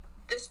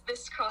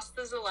this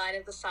crosses the line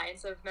of the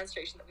science of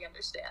menstruation that we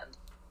understand.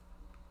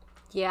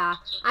 Yeah,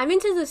 I'm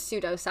into the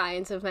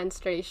pseudoscience of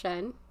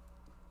menstruation.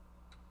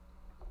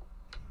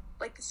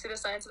 Like the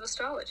pseudoscience of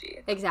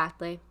astrology.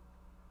 Exactly.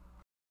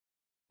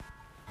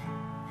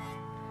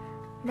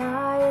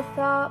 Naya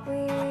thought we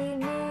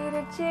need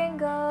a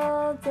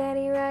jingle.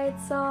 Danny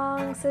writes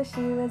songs, so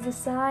she was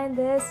assigned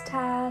this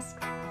task.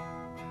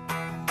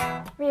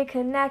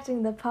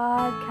 Reconnecting the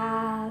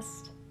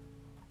podcast.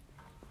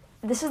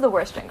 This is the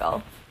worst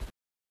jingle.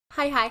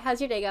 Hi, how's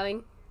your day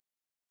going?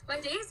 My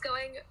day's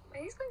going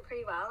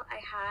pretty well. I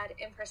had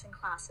in-person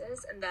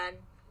classes and then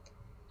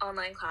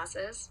online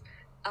classes.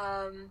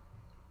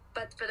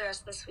 But for the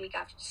rest of this week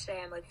after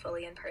today, I'm like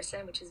fully in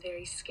person, which is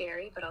very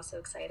scary but also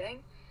exciting.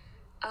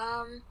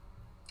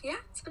 Yeah,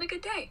 it's been a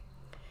good day.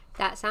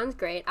 That sounds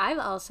great. I've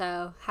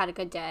also had a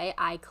good day.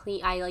 I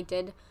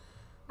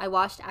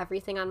washed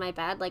everything on my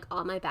bed, like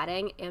all my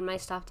bedding and my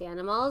stuffed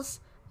animals,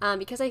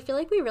 because I feel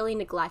like we really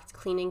neglect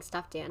cleaning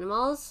stuffed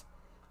animals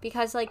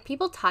because, like,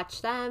 people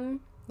touch them,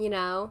 you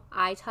know,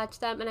 I touch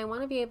them, and I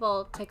want to be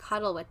able to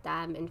cuddle with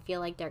them and feel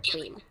like they're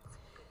clean.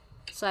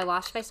 So I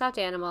washed my stuffed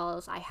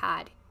animals. I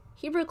had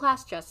Hebrew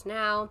class just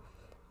now,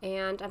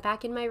 and I'm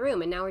back in my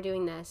room, and now we're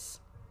doing this.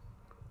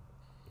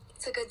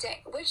 It's a good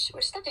day. Which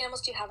stuffed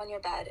animals do you have on your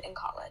bed in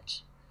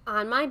college?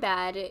 On my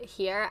bed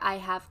here, I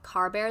have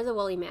Car Bear the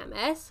woolly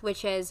mammoth,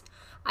 which is,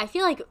 I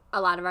feel like a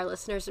lot of our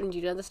listeners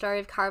do know the story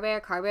of Car Bear.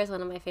 Car Bear is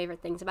one of my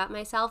favorite things about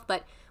myself,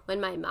 but when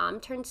my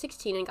mom turned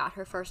 16 and got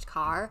her first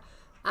car,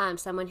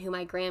 someone who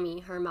my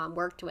Grammy, her mom,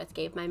 worked with,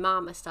 gave my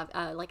mom a stuffed,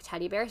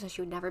 teddy bear, so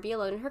she would never be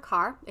alone in her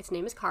car. Its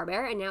name is Car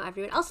Bear, and now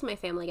everyone else in my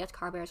family gets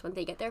Car Bears when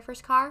they get their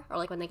first car, or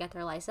like when they get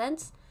their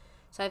license.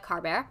 So I have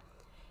Car Bear.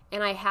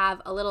 And I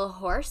have a little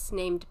horse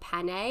named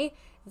Penne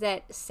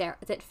that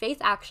Faith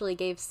actually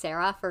gave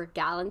Sarah for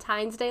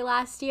Galentine's Day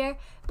last year,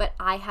 but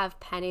I have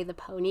Penne the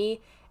pony,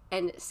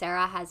 and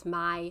Sarah has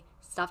my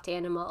stuffed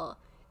animal,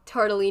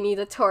 Tortellini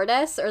the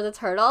tortoise, or the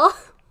turtle.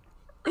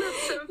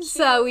 That's so cute.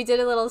 So we did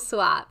a little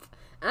swap.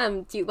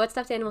 What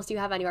stuffed animals do you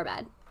have on your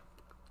bed?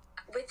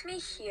 With me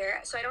here,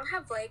 so I don't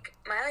have, like,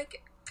 my,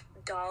 like,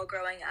 doll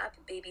growing up,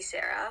 baby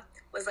Sarah,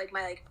 was, like,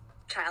 my, like,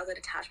 childhood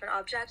attachment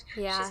object.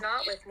 Yeah. She's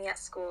not with me at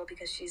school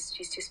because she's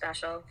too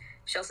special.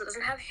 She also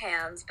doesn't have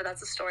hands, but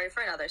that's a story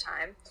for another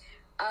time.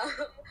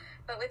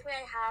 But with me,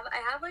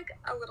 I have like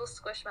a little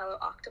Squishmallow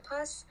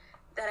octopus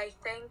that I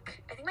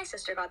think my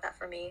sister got that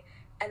for me,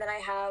 and then I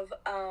have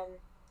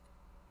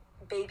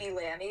baby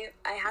Lammy.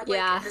 I had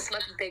like this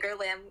much bigger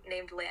lamb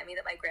named Lammy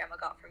that my grandma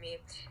got for me,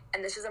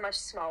 and this is a much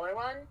smaller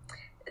one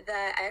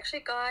that I actually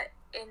got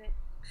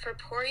for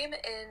Purim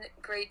in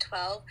grade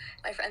 12.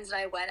 My friends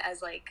and I went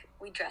as, like,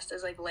 we dressed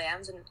as, like,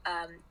 lambs, and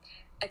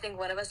I think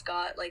one of us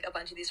got, like, a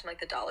bunch of these from, like,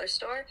 the dollar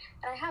store,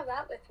 and I have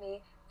that with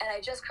me, and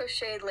I just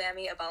crocheted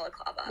Lammy a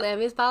balaclava.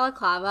 Lammy's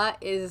balaclava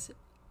is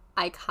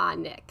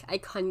iconic.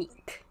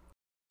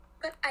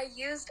 But I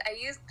used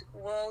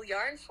wool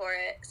yarn for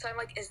it, so I'm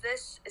like, is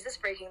this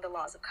breaking the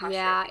laws of kosher?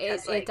 Yeah,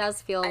 because, it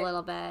does feel a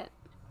little bit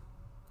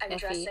I'm iffy.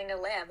 dressing a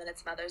lamb in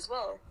its mother's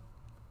wool.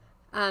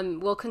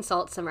 We'll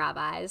consult some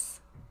rabbis.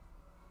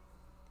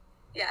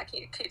 Yeah,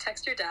 can you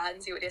text your dad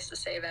and see what he has to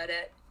say about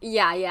it?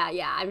 Yeah.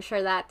 I'm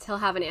sure that he'll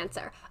have an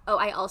answer. Oh,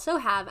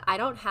 I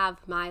don't have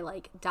my,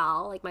 like,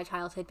 doll, like my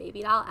childhood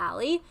baby doll,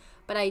 Allie,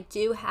 but I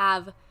do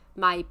have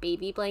my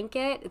baby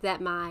blanket that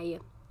my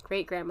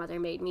great-grandmother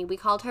made me. We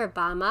called her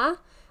Bama.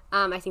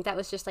 I think that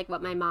was just, like,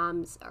 what my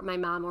mom or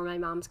my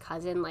mom's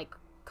cousin, like,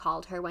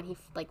 called her when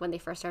they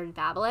first started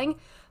babbling.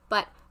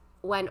 But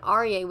when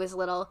Aryeh was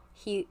little,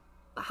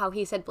 how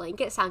he said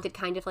blanket sounded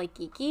kind of like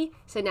geeky,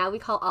 so now we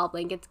call all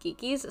blankets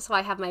geekies, so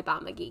I have my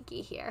Bama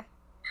geeky here.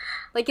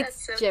 Like,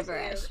 it's so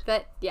gibberish, cute.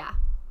 But yeah.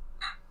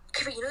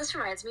 Okay, but you know what this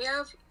reminds me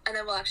of? And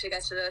then we'll actually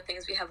get to the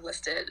things we have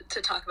listed to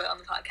talk about on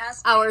the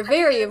podcast. Our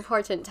very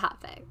important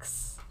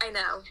topics. I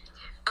know.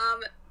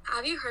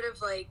 Have you heard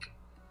of, like,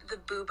 the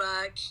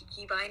Booba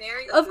Kiki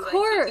binary? Of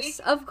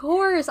course.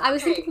 I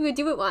was thinking we would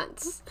do it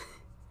once.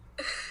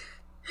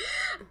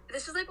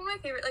 This is, like, one of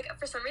my favorite, like,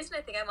 for some reason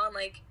I think I'm on,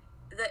 like,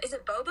 is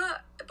it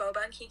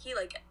Boba and Kiki,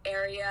 like,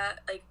 area,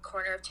 like,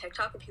 corner of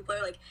TikTok where people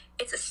are like,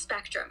 it's a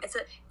spectrum.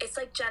 It's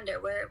like gender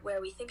where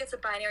we think it's a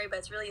binary, but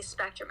it's really a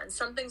spectrum, and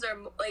some things are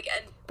like,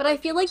 and. But I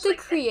feel like the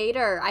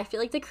creator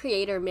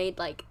made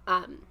like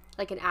an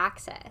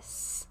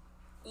axis.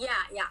 Yeah.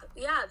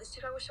 This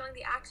TikTok was showing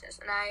the axis,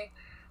 and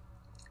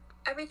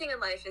everything in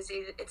life is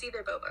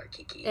either Boba or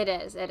Kiki. It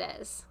is.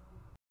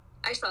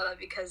 I saw that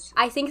because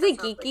I think the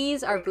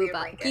geekies are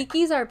Booba.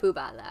 Geekies are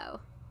Booba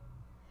though.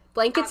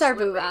 Blankets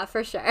Absolutely. are Booba,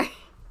 for sure.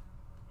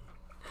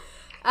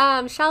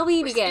 Shall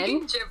we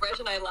begin? Gibberish,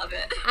 and I love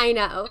it. I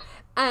know.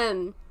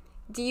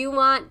 Do you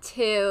want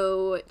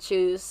to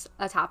choose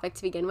a topic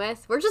to begin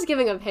with? We're just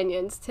giving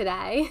opinions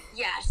today.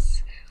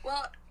 Yes.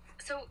 Well,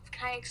 so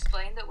can I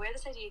explain that where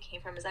this idea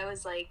came from is I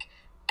was like,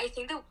 I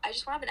think that I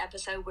just want to have an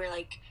episode where,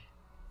 like,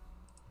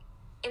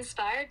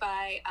 inspired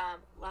by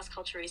Las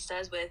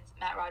Culturistas with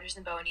Matt Rogers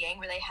and Bowen Yang,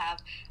 where they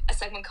have a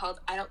segment called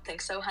I Don't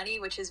Think So, Honey,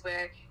 which is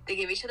where they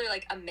give each other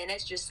like a minute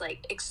to just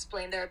like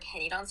explain their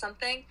opinion on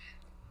something.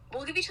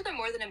 We'll give each other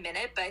more than a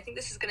minute, but I think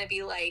this is going to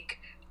be like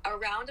a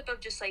roundup of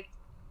just like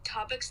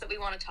topics that we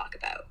want to talk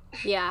about.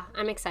 Yeah,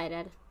 I'm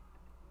excited.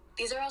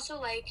 These are also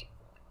like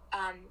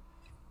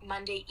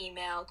Monday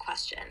email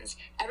questions.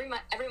 Every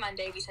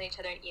Monday we send each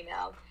other an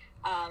email.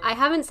 I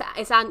haven't.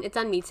 It's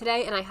on me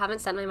today, and I haven't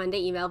sent my Monday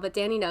email. But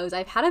Danny knows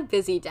I've had a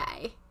busy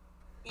day.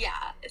 Yeah,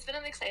 it's been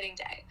an exciting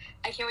day.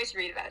 I can't wait to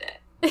read about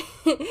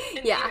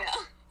it. Yeah,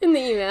 in the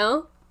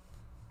email.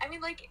 I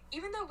mean, like,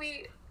 even though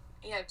we,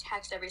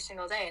 text every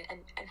single day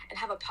and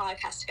have a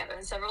podcast together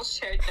and several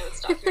shared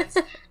notes documents,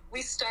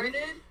 we started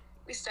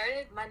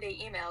Monday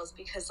emails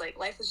because like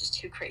life was just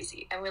too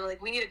crazy, and we're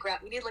like, we need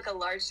like a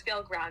large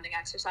scale grounding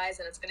exercise,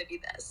 and it's gonna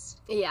be this.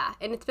 Yeah,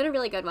 and it's been a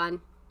really good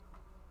one.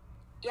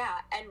 Yeah,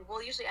 and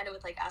we'll usually end it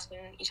with, like, asking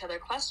each other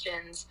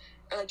questions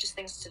or, like, just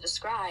things to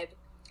describe.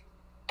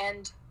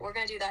 And we're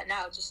going to do that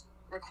now, just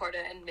record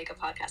it and make a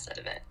podcast out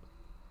of it.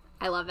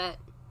 I love it.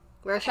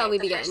 Where shall we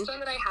begin? The first one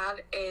that I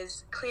have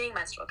is cleaning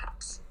menstrual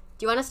cups.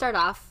 Do you want to start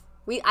off?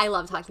 I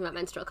love talking about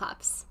menstrual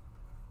cups.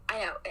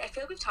 I know. I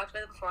feel like we've talked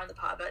about it before on the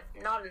pod, but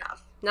not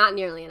enough. Not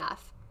nearly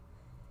enough.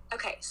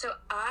 Okay, so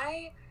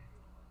my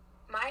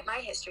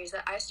history is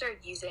that I started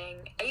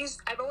using...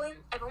 I've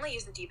only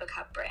used the Diva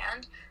Cup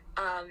brand,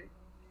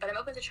 but I'm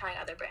open to trying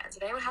other brands.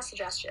 If anyone has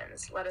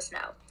suggestions, let us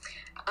know.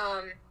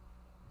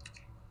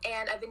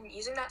 And I've been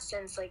using that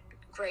since, like,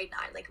 grade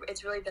 9. Like,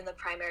 it's really been the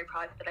primary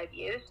product that I've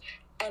used.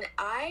 And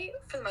I,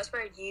 for the most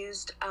part,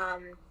 used,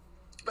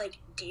 like,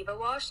 Diva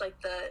Wash, like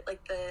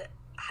the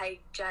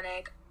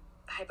hygienic,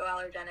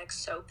 hypoallergenic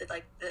soap that,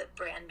 like, the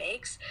brand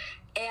makes.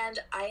 And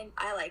I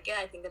like it.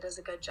 I think it does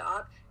a good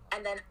job.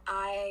 And then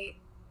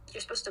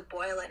you're supposed to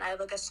boil it, and I have,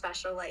 like, a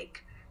special,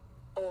 like,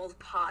 old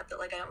pot that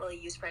like I don't really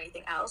use for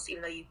anything else,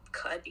 even though you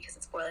could because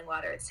it's boiling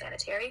water, it's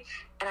sanitary,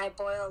 and I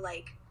boil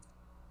like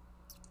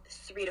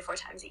 3 to 4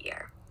 times a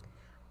year.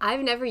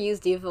 I've never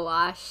used Diva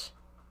Wash.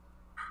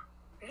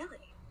 Really?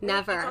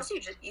 Never. You can also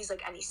just use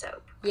like any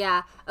soap.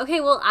 Yeah. Okay,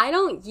 well, I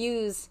don't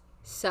use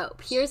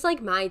soap. Here's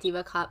like my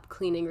Diva Cup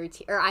cleaning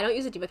routine, or I don't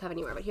use a Diva Cup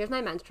anymore, but here's my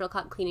menstrual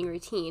cup cleaning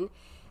routine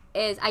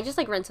is I just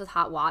like rinse with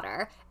hot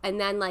water, and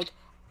then like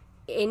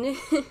in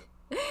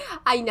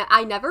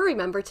I never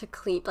remember to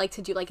clean, like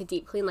to do like a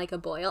deep clean, like a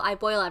boil. I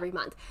boil every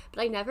month,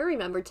 but I never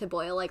remember to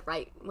boil like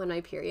right when my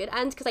period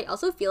ends, because I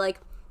also feel like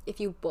if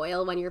you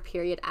boil when your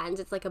period ends,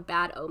 it's like a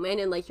bad omen,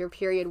 and like your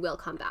period will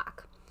come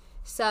back.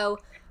 So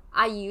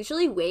I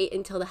usually wait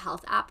until the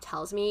health app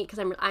tells me, because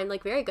I'm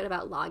like very good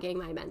about logging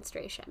my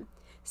menstruation.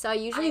 So I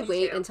usually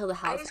wait until the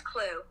health. I use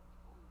Clue.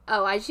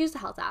 Oh, I just use the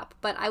health app,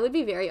 but I would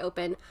be very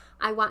open.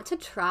 I want to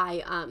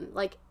try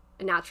like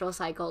natural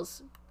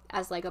cycles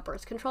as like a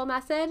birth control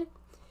method.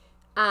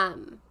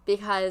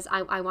 Because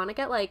I want to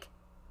get like,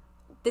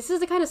 this is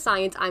the kind of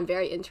science I'm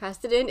very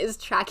interested in, is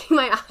tracking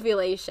my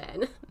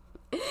ovulation.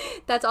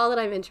 That's all that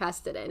I'm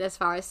interested in as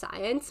far as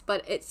science,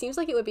 but it seems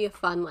like it would be a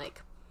fun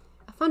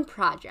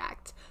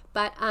project.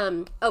 But,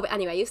 but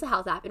anyway, I use the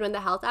health app, and when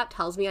the health app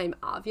tells me I'm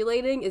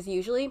ovulating is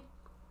usually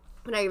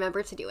when I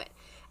remember to do it.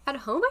 At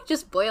home, I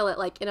just boil it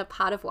like in a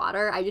pot of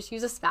water. I just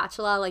use a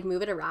spatula, like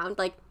move it around.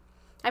 Like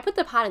I put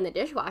the pot in the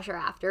dishwasher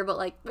after, but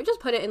like I just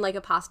put it in like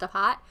a pasta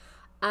pot.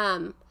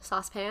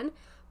 Saucepan.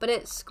 But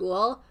at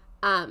school,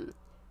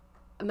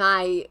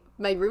 my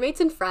roommates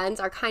and friends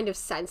are kind of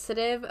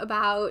sensitive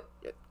about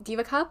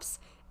Diva Cups.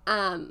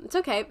 It's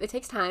okay, it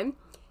takes time.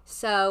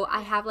 So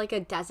I have like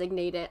a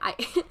designated I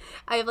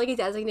have like a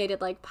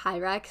designated like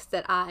Pyrex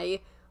that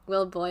I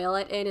will boil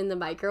it in the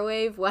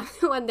microwave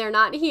when they're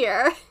not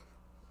here.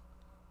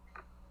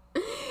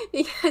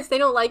 Because they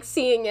don't like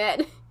seeing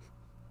it.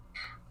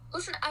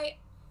 Listen, I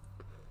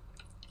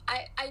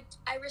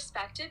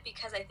respect it,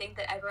 because I think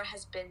that everyone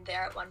has been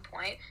there at one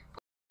point.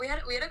 We had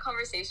a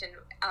conversation.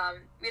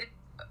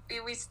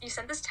 You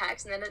sent this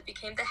text, and then it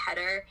became the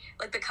header,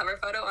 like the cover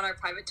photo on our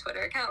private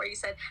Twitter account, where you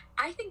said,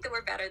 "I think that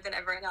we're better than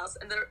everyone else,"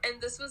 and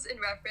this was in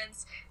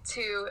reference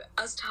to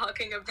us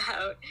talking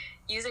about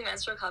using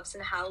menstrual cups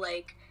and how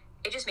like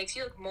it just makes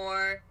you look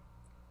more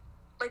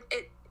like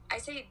it. I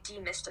say it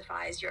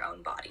demystifies your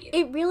own body.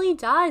 It really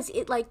does.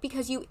 It like,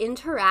 because you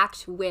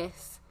interact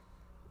with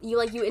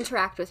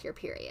your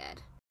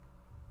period.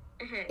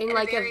 Mm-hmm. In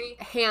like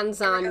a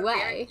hands-on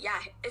way. Yeah,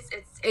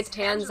 it's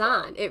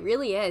hands-on. It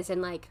really is.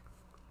 And like,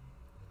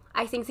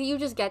 I think that you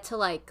just get to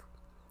like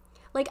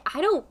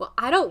I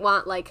don't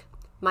want like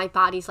my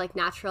body's like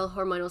natural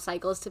hormonal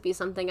cycles to be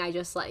something I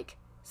just like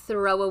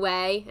throw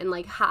away and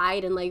like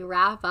hide and like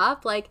wrap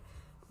up. Like,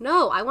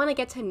 no, I want to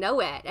get to know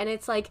it. And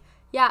it's like,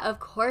 yeah, of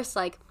course,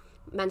 like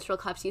menstrual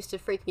cups used to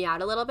freak me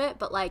out a little bit,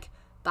 but like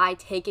by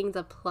taking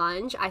the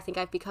plunge, I think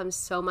I've become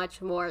so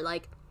much more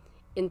like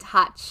in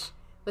touch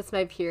with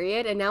my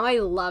period, and now I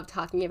love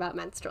talking about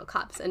menstrual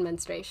cups and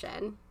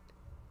menstruation.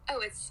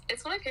 Oh, it's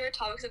one of my favorite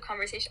topics of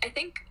conversation. I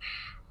think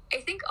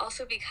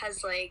also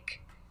because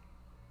like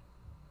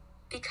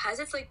because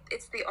it's like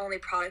it's the only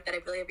product that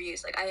I've really ever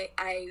used. Like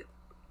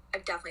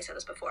I've definitely said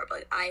this before, but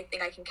like, I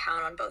think I can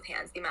count on both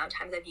hands the amount of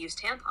times I've used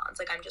tampons.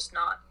 Like I'm just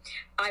not.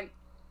 I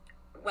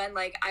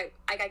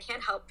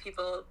can't help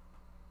people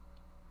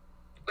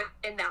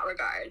in that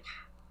regard.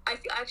 I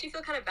actually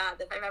feel kind of bad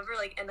that if I'm ever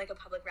like in like a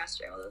public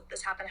restroom, although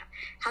this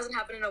hasn't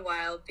happened in a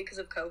while because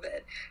of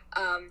COVID.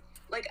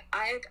 Like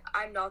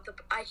I'm not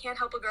I can't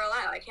help a girl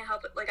out. I can't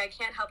help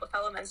a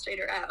fellow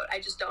menstruator out. I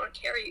just don't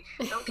carry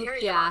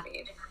Yeah. them on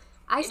me.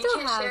 I still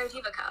you can't have. share a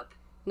Diva cup.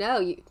 No,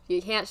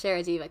 you can't share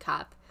a Diva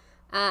cup.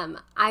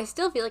 I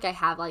still feel like I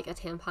have like a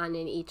tampon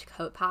in each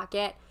coat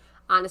pocket.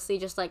 Honestly,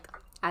 just like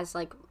as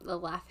like the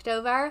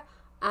leftover.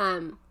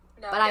 No,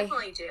 but I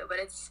definitely do, but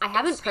I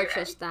haven't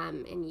purchased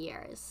them in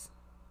years.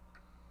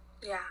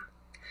 Yeah.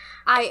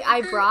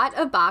 I brought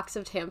a box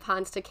of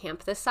tampons to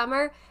camp this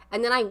summer,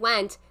 and then I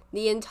went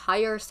the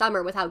entire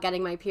summer without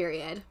getting my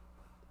period.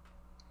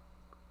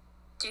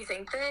 Do you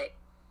think that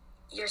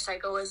your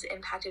cycle was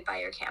impacted by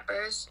your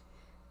campers?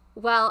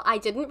 Well, I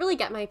didn't really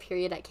get my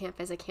period at camp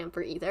as a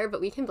camper either,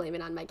 but we can blame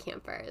it on my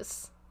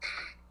campers.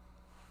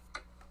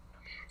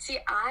 See,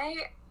 I'm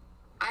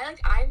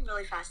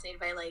really fascinated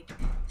by like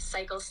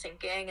cycle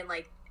syncing and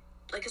like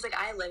because like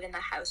I live in the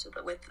house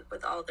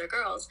with all of their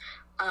girls,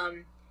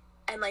 and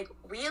like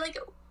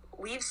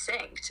we've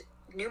synced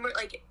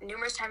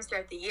numerous times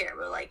throughout the year.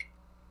 We're like,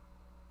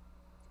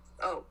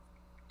 oh,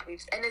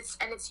 and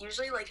it's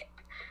usually like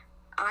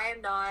I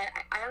am not.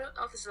 I don't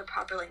know if this is a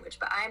proper language,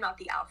 but I am not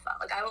the alpha.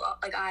 Like I will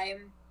like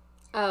I'm.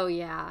 Oh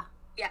yeah.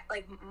 Yeah,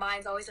 like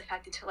mine's always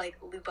affected to like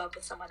loop up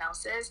with someone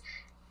else's,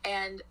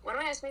 and one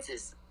of my housemates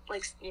is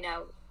like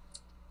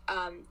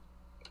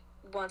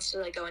wants to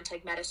like go into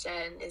like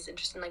medicine, is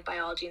interested in like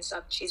biology and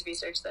stuff. She's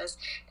researched this,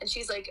 and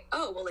she's like,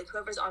 oh well, like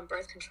whoever's on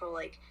birth control,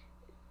 like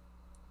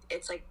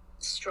it's like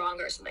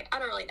stronger or something. I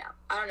don't really know.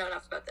 I don't know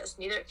enough about this.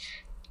 Neither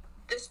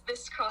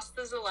this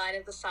crosses the line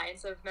of the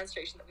science of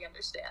menstruation that we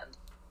understand.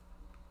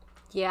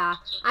 Yeah,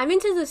 I'm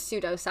into the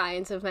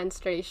pseudoscience of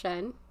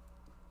menstruation.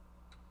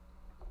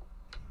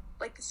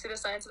 Like the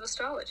pseudoscience of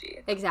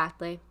astrology.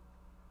 Exactly.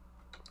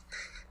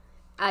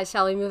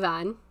 Shall we move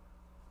on?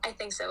 I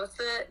think so. What's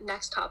the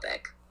next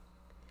topic?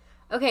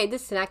 Okay,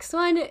 this next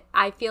one,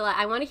 I feel like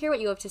I want to hear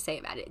what you have to say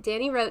about it.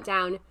 Danny wrote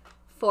down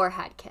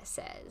forehead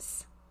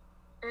kisses.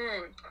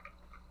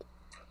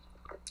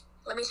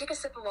 Let me take a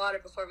sip of water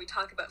before we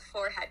talk about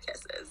forehead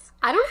kisses.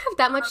 I don't have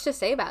that much to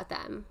say about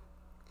them.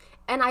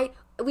 And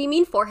we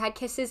mean forehead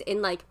kisses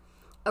in like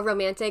a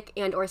romantic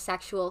and or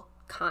sexual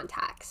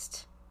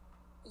context.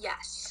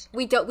 Yes.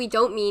 We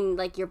don't mean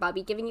like your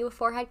bubby giving you a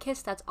forehead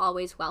kiss. That's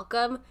always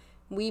welcome.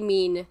 We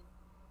mean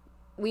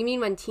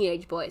when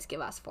teenage boys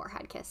give us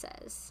forehead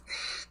kisses.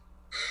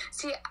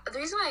 See, the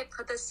reason why I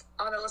put this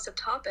on the list of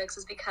topics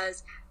is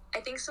because I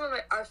think some of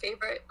my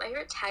favorite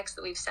texts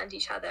that we've sent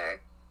each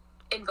other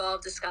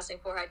involve discussing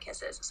forehead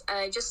kisses. And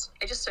I just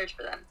searched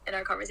for them in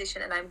our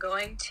conversation, and I'm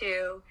going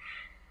to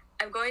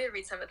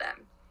read some of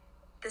them.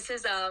 This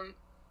is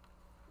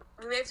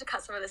we may have to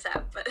cut some of this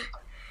out, but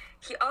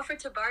he offered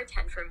to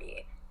bartend for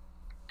me,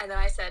 and then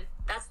I said,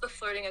 that's the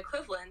flirting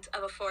equivalent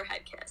of a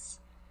forehead kiss.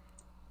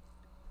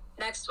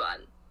 Next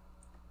one.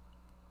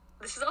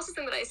 This is also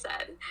something that I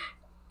said.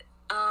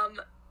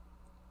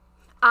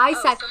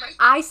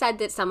 I said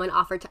that someone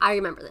offered to, I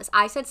remember this.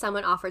 I said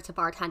someone offered to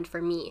bartend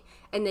for me,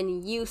 and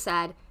then you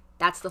said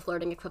that's the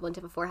flirting equivalent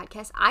of a forehead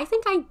kiss. I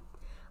think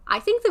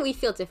that we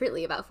feel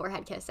differently about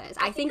forehead kisses.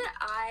 I think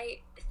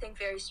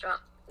very strong.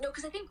 No,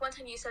 because I think one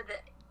time you said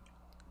that.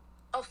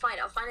 Oh, fine.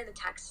 I'll find in the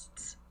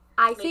texts.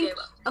 I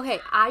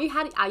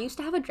used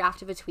to have a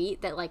draft of a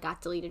tweet that like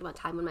got deleted one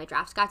time when my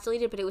drafts got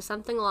deleted, but it was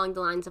something along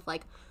the lines of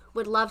like,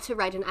 would love to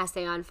write an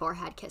essay on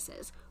forehead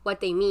kisses, what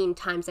they mean,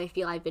 times I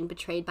feel I've been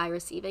betrayed by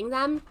receiving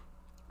them.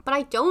 But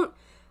I don't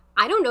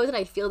know that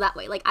I feel that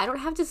way. Like, I don't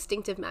have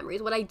distinctive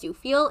memories. What I do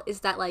feel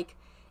is that like,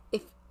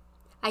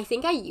 I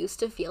think I used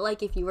to feel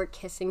like if you were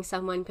kissing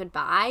someone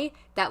goodbye,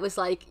 that was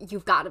like,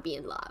 you've got to be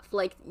in love.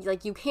 Like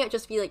you can't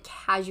just be like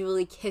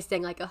casually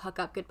kissing like a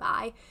hookup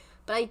goodbye.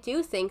 But I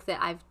do think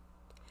that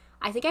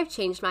I've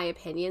changed my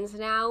opinions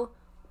now,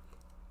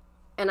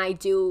 and I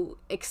do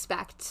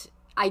expect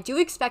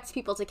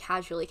people to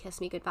casually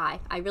kiss me goodbye.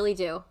 I really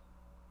do.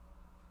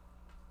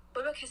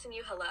 What about kissing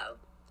you hello?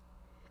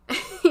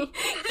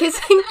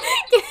 Kissing.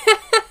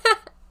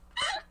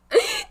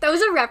 That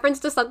was a reference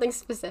to something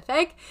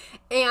specific,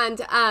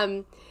 and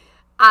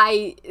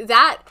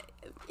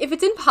if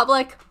it's in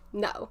public,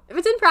 no. If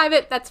it's in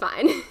private, that's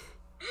fine.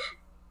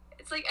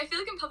 It's like I feel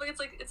like in public,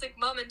 it's like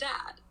mom and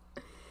dad.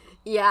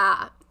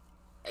 Yeah.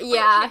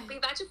 Yeah. Okay,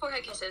 back to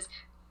forehead kisses.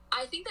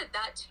 I think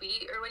that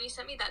tweet, or when you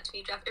sent me that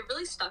tweet draft, it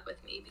really stuck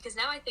with me, because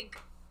now I think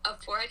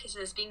of forehead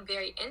kisses as being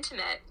very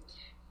intimate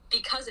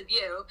because of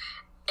you.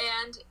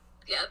 And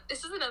yeah,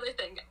 this is another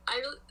thing.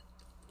 I've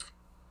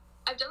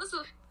done this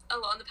a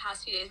lot in the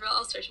past few days where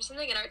I'll search for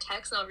something in our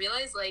text and I'll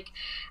realize like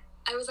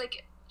I was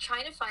like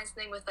trying to find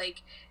something with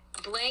like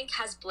blank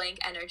has blank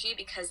energy,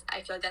 because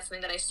I feel like that's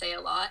something that I say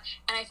a lot.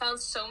 And I found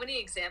so many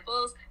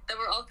examples that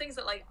were all things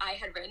that like I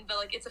had written, but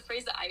like it's a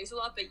phrase that I use a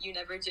lot, but you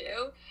never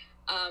do.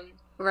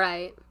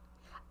 Right.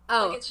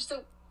 Oh, like it's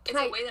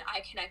a way that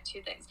I connect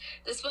two things.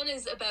 This one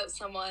is about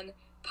someone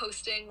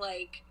posting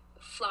like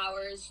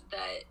flowers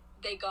that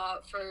they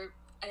got for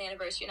an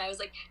anniversary, and I was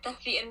like,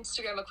 that's the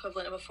Instagram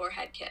equivalent of a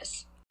forehead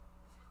kiss.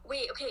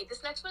 Wait, okay,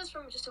 this next one is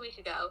from just a week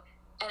ago,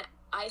 and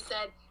I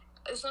said,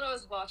 this one I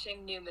was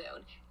watching New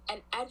Moon,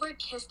 and Edward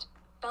kissed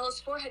Bella's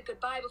forehead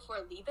goodbye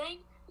before leaving,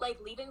 like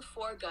leaving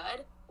for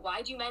good.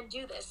 Why do men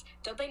do this?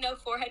 Don't they know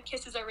forehead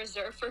kisses are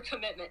reserved for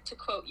commitment, to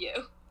quote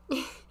you?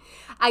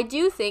 I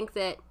do think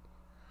that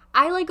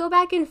I like go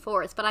back and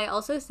forth, but I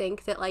also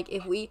think that like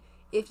if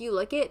you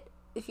look at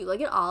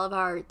all of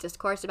our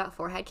discourse about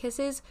forehead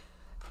kisses,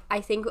 I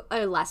think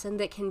a lesson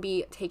that can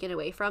be taken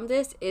away from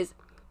this is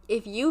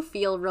if you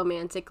feel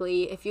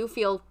romantically, if you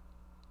feel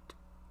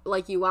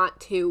like you want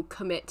to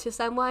commit to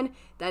someone,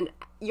 then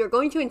you're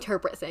going to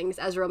interpret things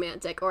as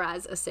romantic or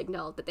as a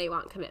signal that they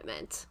want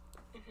commitment.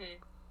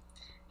 Mm-hmm.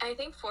 I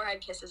think forehead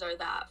kisses are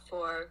that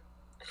for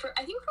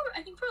I think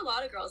for a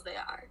lot of girls they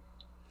are.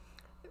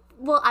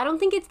 Well, I don't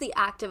think it's the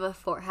act of a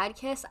forehead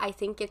kiss. I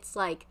think it's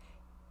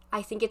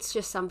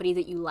just somebody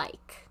that you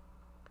like.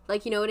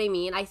 Like, you know what I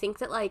mean? I think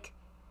that like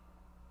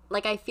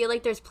I feel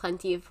like there's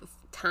plenty of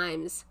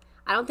times.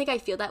 I don't think I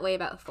feel that way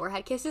about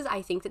forehead kisses.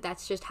 I think that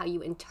that's just how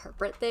you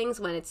interpret things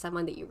when it's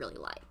someone that you really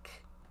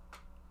like.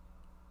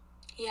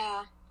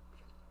 Yeah.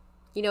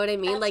 You know what I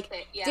mean? That's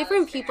like yeah,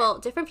 different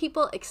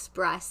people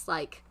express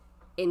like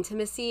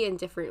intimacy in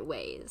different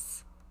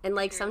ways. And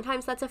like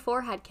sometimes that's a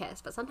forehead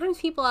kiss, but sometimes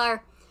people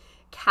are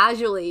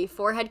casually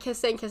forehead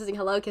kissing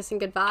hello, kissing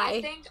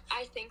goodbye.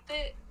 I think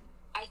that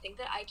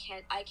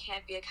I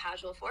can't be a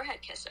casual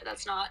forehead kisser.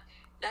 That's not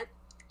that.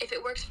 If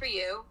it works for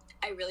you,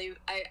 I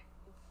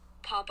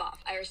pop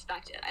off. I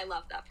respect it. I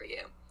love that for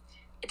you.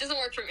 It doesn't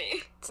work for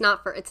me. It's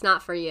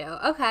not for you.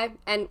 Okay.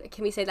 And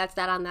can we say that's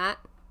that on that?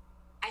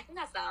 I think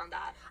that's that on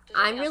that.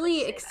 I'm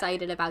really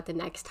excited about the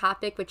next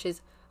topic, which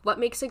is what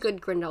makes a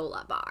good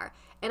granola bar.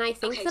 And I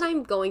think that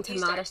I'm going to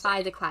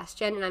modify the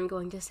question, and I'm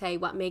going to say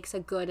what makes a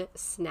good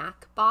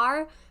snack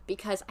bar,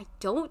 because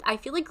I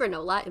feel like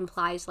granola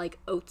implies like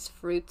oats,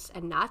 fruits,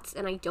 and nuts,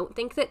 and I don't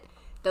think that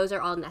those are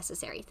all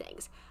necessary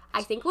things.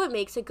 I think what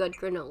makes a good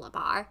granola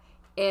bar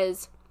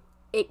is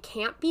it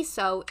can't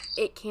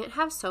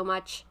have so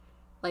much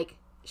like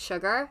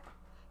sugar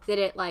that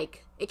it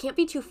can't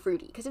be too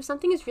fruity, because if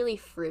something is really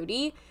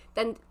fruity,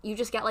 then you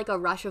just get like a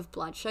rush of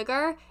blood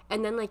sugar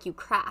and then like you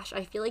crash.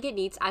 I feel like it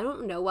needs, I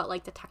don't know what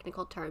like the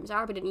technical terms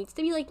are, but it needs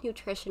to be like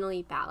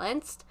nutritionally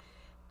balanced.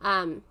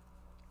 So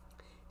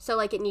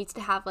like it needs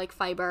to have like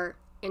fiber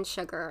and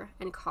sugar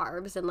and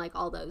carbs and like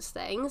all those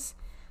things.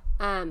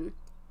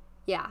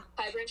 Yeah.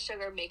 Fiber and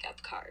sugar make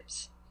up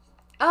carbs.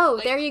 Oh,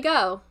 like, there you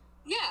go.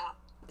 Yeah.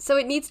 So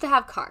it needs to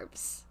have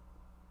carbs.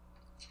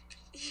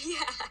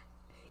 Yeah.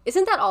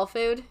 Isn't that all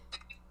food?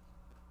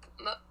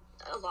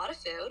 A lot of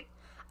food.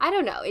 I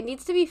don't know. It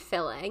needs to be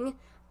filling.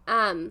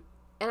 And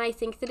I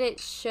think that it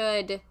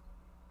should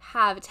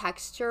have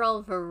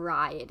textural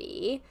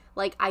variety.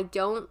 Like, I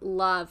don't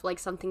love, like,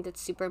 something that's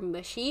super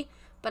mushy,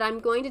 but I'm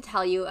going to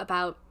tell you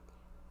about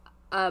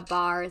a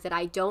bar that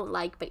I don't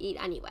like but eat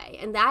anyway,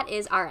 and that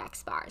is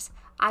RX bars.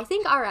 I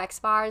think RX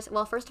bars,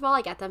 well, first of all,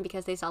 I get them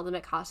because they sell them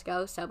at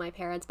Costco, so my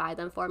parents buy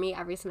them for me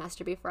every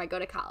semester before I go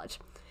to college.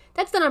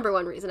 That's the number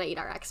one reason I eat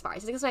RX bars,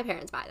 is because my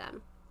parents buy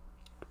them.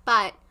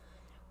 But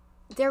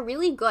they're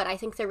really good. I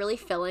think they're really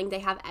filling. They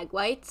have egg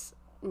whites,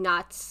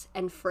 nuts,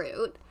 and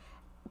fruit.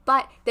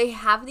 But they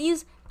have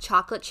these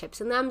chocolate chips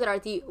in them that are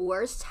the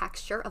worst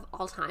texture of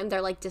all time.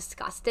 They're, like,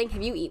 disgusting.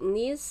 Have you eaten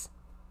these?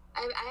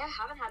 I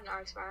haven't had an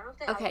RX bar. I don't know if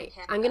they have Okay,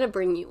 in I'm gonna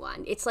bring you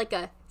one. It's like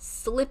a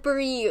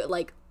slippery,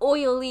 like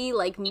oily,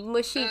 like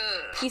mushy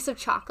piece of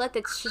chocolate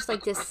that's just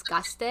like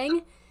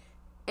disgusting.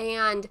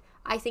 And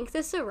I think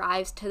this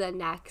arrives to the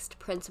next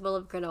principle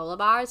of granola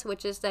bars,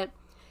 which is that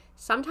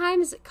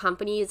sometimes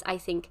companies, I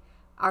think,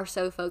 are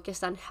so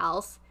focused on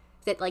health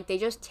that like they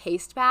just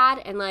taste bad,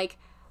 and like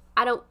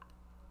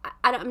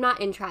I'm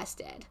not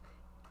interested.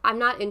 I'm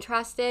not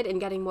interested in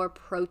getting more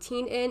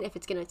protein in if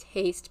it's gonna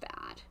taste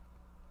bad.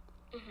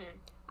 Mm-hmm.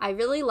 I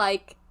really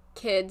like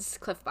Kids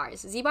Cliff Bars.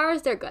 Z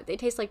Bars, they're good. They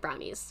taste like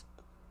brownies.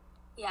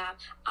 Yeah.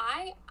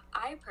 I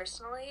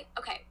personally,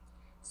 okay,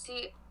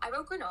 see, I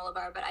wrote granola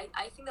bar, but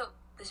I think that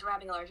we're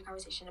having a larger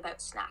conversation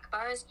about snack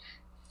bars.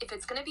 If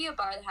it's going to be a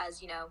bar that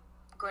has,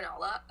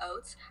 granola,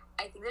 oats,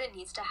 I think that it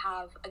needs to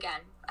have,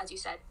 again, as you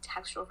said,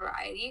 textural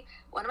variety.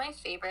 One of my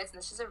favorites, and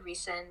this is a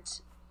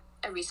recent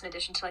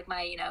addition to, like,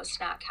 my,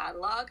 snack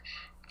catalog,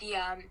 the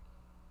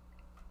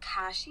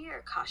Kashi,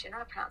 I don't know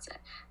how to pronounce it,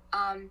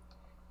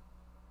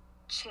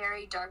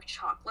 cherry dark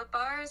chocolate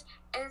bars,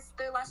 is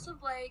they're less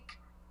of like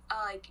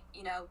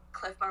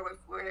Cliff Bar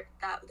where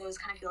those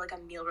kind of feel like a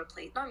not meal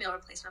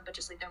replacement, but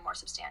just like they're more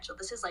substantial.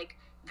 This is like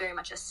very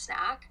much a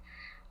snack,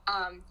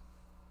 and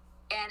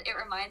it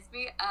reminds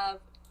me of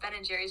Ben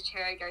and Jerry's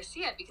Cherry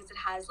Garcia because it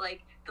has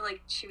like the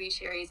like chewy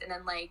cherries and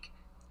then like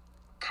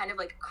kind of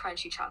like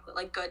crunchy chocolate,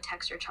 like good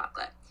texture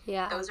chocolate.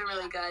 Yeah. Those are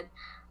really good.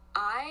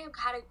 I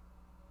had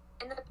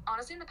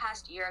honestly in the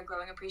past year a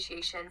growing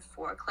appreciation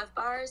for Cliff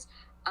Bars,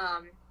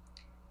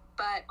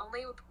 but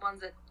only with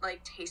ones that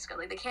like taste good.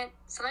 Like they can't.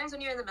 Sometimes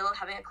when you're in the middle of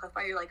having a Cliff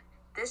Bar, you're like,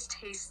 this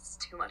tastes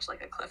too much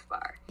like a Cliff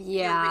Bar.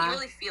 Yeah. You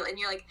really feel it, and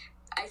you're like,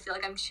 I feel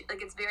like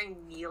like it's very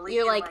mealy.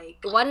 You're like,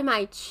 what am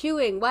I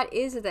chewing? What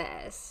is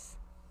this?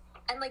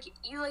 And like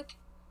you like,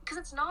 because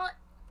it's not.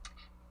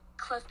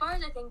 Cliff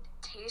Bars, I think,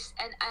 taste,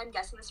 and I'm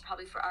guessing this is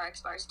probably for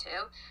RX bars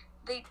too,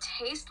 they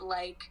taste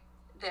like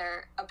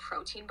they're a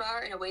protein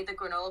bar in a way the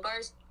granola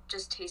bars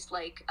just taste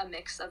like a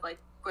mix of like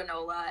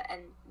granola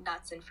and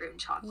nuts and fruit and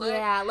chocolate.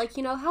 Yeah, like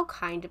you know how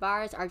Kind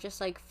bars are just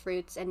like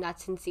fruits and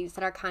nuts and seeds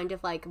that are kind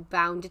of like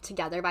bound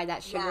together by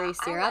that sugary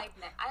syrup?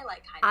 I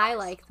like Kind bars. I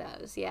like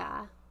those,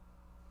 yeah.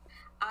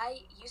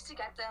 I used to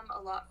get them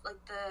a lot, like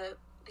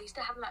they used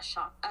to have them at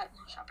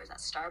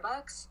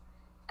Starbucks,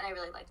 and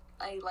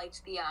I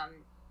liked the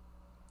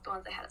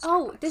ones they had at Starbucks.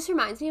 Oh, this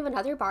reminds me of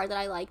another bar that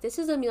I like. This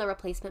is a meal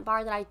replacement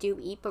bar that I do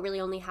eat, but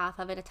really only half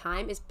of it at a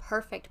time, is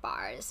Perfect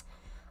Bars.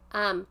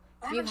 Have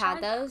you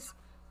had those?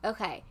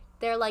 Okay.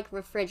 They're like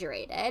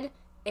refrigerated,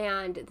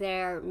 and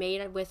they're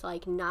made with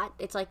like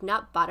it's like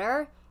nut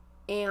butter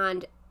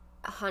and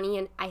honey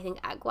and I think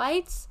egg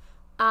whites.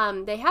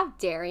 They have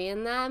dairy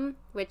in them,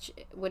 which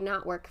would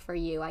not work for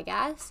you, I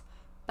guess.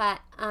 But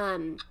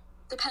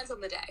depends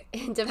on the day.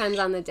 It depends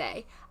on the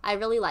day. I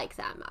really like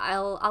them.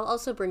 I'll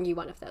also bring you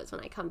one of those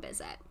when I come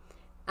visit.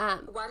 A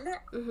bar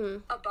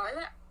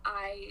that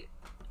I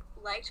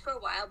liked for a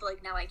while, but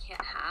like now I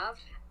can't have.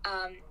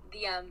 Do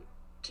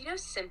you know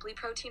Simply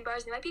protein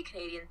bars? They might be a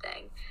Canadian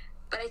thing,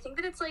 but I think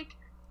that it's like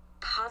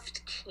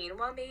puffed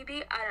quinoa,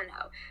 maybe. I don't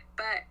know.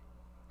 But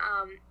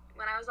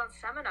when I was on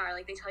seminar,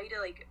 like they tell you to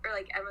like, or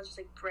like everyone's just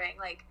like bring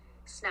like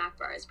snack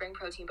bars, bring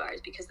protein bars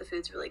because the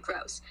food's really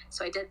gross.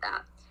 So I did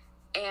that,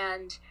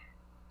 and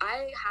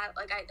I had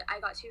like I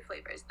got two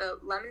flavors, the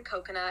lemon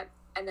coconut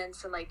and then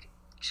some like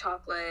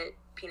chocolate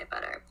peanut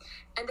butter,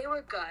 and they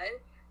were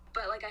good.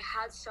 But like I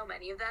had so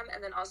many of them,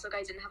 and then also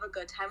I didn't have a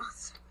good time on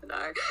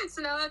seminar.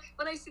 So now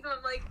when I see them,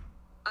 I'm like,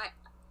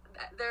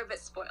 they're a bit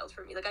spoiled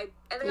for me. Like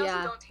and they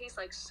also don't taste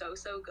like so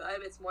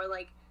good. It's more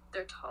like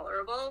they're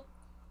tolerable.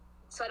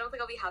 So I don't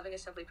think I'll be having a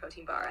Simply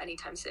protein bar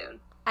anytime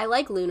soon. I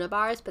like Luna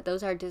bars, but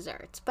those are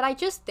desserts. But I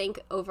just think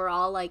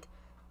overall, like,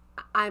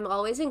 I'm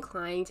always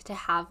inclined to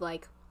have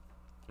like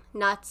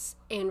nuts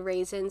and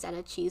raisins and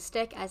a cheese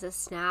stick as a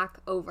snack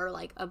over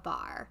like a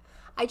bar.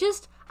 I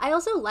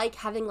also like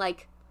having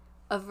like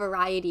a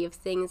variety of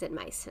things in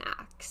my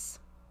snacks.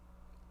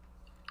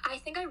 I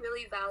think I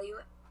really value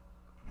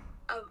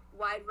a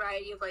wide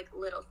variety of like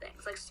little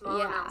things, like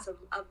small amounts of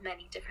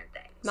many different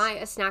things.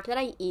 A snack that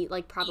I eat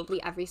like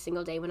probably every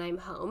single day when I'm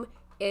home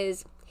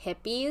is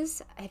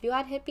Hippies. Have you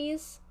had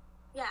Hippies?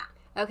 Yeah.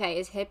 Okay,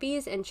 is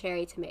Hippies and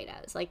cherry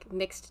tomatoes like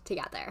mixed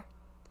together.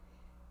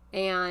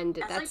 And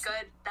that's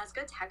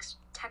good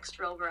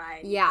textural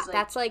variety. Yeah, like,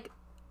 that's like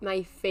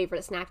my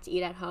favorite snack to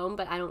eat at home,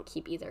 but I don't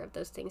keep either of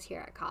those things here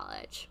at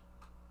college.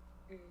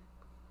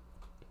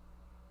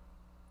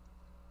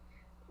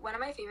 One of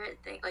my favorite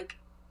things, like,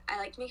 I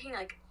like making,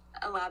 like,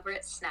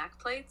 elaborate snack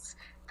plates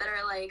that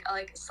are, like, I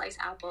like sliced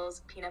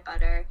apples, peanut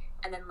butter,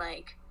 and then,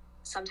 like,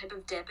 some type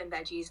of dip and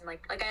veggies, and,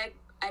 like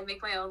I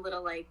make my own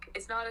little, like,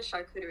 it's not a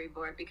charcuterie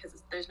board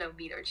because there's no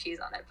meat or cheese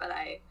on it, but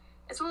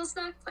it's a little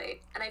snack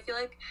plate, and I feel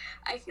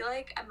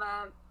like I'm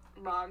a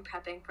mom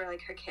prepping for,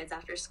 like, her kids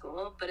after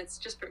school, but it's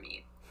just for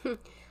me.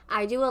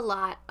 I do a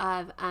lot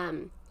of,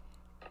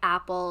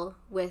 apple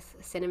with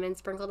cinnamon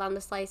sprinkled on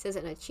the slices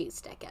and a cheese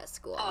stick at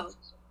school. Oh.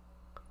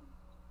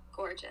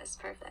 Gorgeous.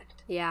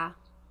 Perfect. Yeah.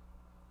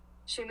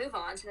 Should we move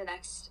on to the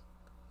next?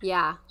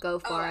 Yeah, go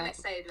for it. I'm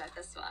excited about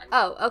this one.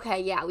 Oh,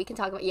 okay, yeah, we can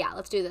talk about,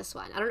 let's do this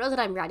one. I don't know that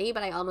I'm ready,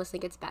 but I almost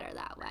think it's better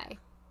that way.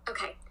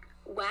 Okay.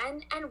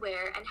 When and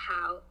where and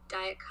how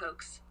Diet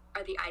Cokes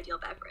are the ideal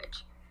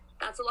beverage?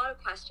 That's a lot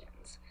of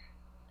questions.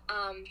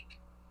 I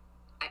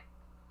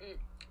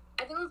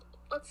think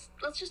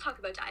let's just talk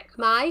about Diet Coke.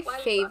 My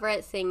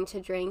favorite thing to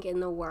drink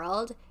in the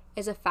world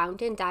is a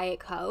fountain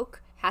Diet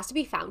Coke. Has to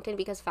be fountain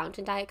because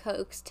fountain Diet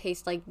Cokes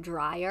taste like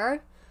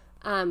drier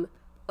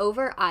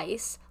over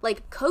ice.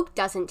 Like Coke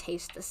doesn't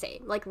taste the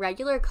same. Like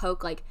regular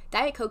Coke, like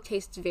Diet Coke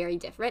tastes very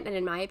different and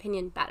in my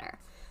opinion better.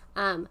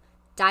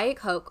 Diet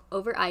Coke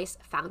over ice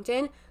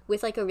fountain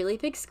with like a really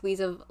big squeeze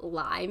of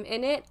lime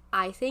in it,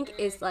 I think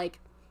is like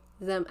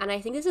and I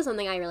think this is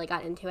something I really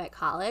got into at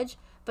college,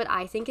 but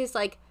I think is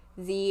like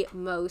the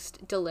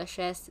most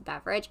delicious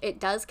beverage. It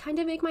does kind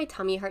of make my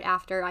tummy hurt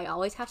after. I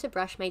always have to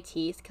brush my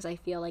teeth because I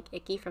feel like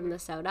icky from the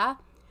soda,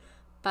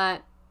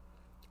 but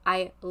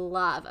I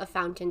love a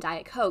fountain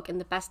Diet Coke.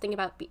 And the best thing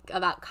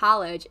about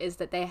college is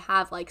that they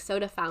have like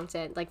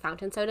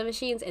fountain soda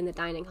machines in the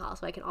dining hall,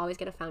 so I can always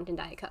get a fountain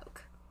Diet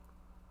Coke.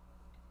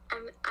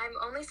 I'm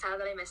only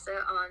sad that I missed it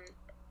on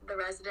the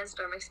residence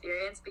dorm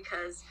experience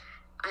because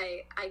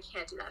I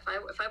can't do that.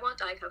 If I want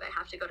Diet Coke, I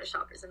have to go to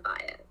Shoppers and buy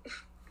it.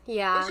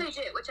 Yeah.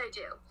 Which I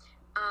do.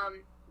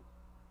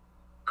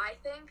 I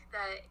think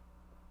that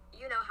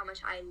you know how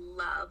much I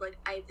love, like,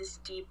 I have this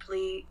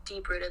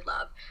deep-rooted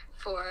love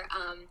for,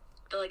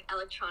 the, like,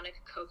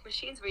 electronic Coke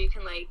machines where you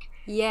can, like,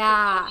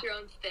 concoct your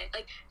own thing.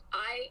 Like,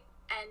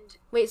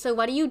 Wait, so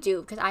what do you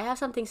do? Because I have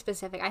something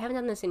specific. I haven't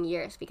done this in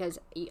years because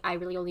I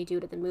really only do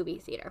it at the movie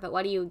theater. But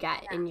what do you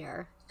get in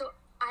your... So,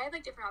 I have,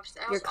 like, different options.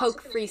 Your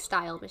Coke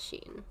Freestyle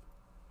machine.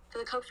 For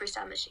the Coke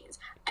Freestyle machines,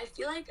 I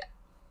feel like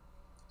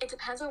it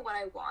depends on what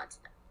I want.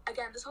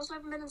 Again, this also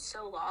hasn't been in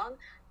so long,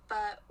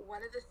 but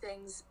one of the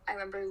things I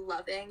remember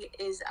loving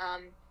is,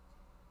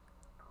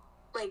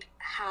 like,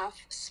 half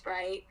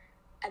Sprite,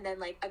 and then,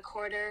 like, a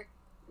quarter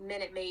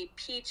Minute Maid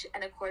peach,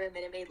 and a quarter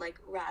Minute Maid, like,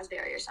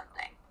 raspberry or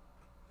something.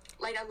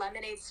 Like a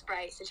lemonade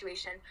Sprite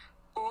situation.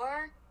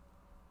 Or,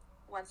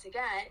 once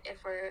again,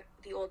 if we're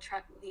the old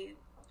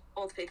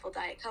faithful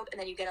Diet Coke, and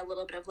then you get a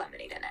little bit of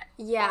lemonade in it.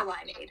 Yeah. Or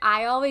limeade.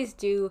 I always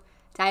do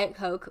Diet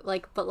Coke,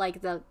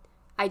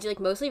 I do, like,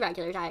 mostly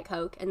regular Diet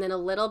Coke, and then a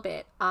little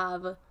bit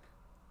of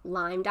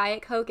lime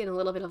Diet Coke and a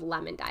little bit of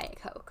lemon Diet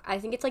Coke. I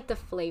think it's, like, the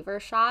flavor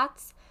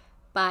shots,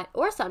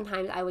 or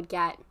sometimes I would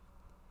get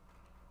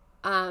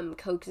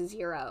Coke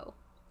Zero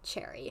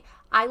Cherry.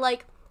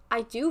 I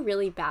do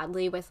really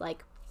badly with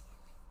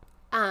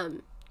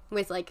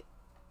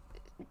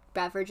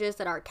beverages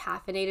that are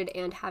caffeinated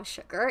and have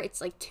sugar.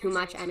 It's, like, too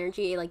much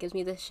energy. It, like, gives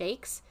me the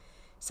shakes.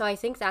 So I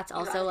think that's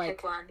also,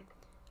 like...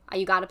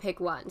 You gotta pick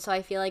one. So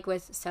I feel like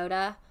with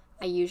soda,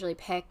 I usually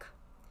pick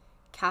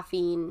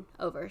caffeine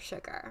over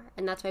sugar.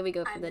 And that's why we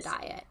go for the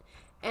diet.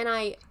 And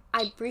I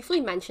briefly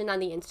mentioned on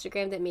the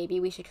Instagram that maybe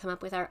we should come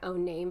up with our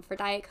own name for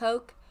Diet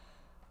Coke.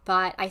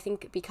 But I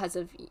think because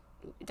of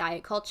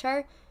diet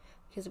culture,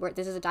 because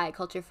this is a diet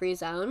culture free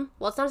zone.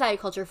 Well, it's not a diet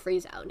culture free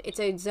zone. It's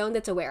a zone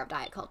that's aware of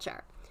diet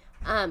culture.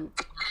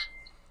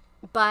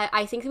 But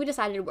I think we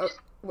decided,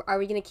 are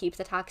we going to keep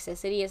the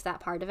toxicity? Is that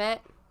part of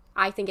it?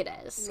 I think it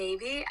is.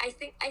 Maybe. I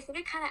think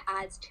it kind of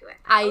adds to it.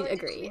 I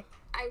agree.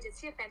 I did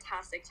see a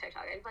fantastic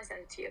TikTok. I probably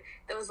sent it to you.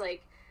 That was,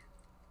 like,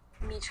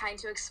 me trying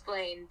to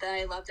explain that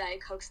I love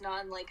Diet Cokes,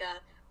 not in like a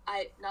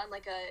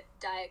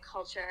diet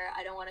culture,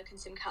 I don't want to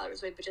consume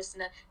calories way, but just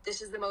in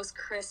this is the most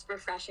crisp,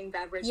 refreshing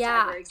beverage to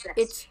ever exist.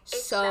 It's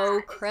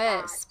so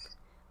crisp.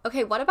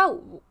 Okay, what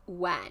about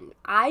when?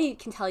 I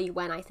can tell you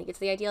when I think it's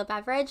the ideal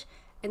beverage,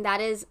 and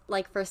that is,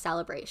 like, for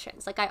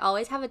celebrations. Like, I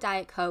always have a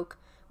Diet Coke,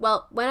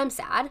 well, when I'm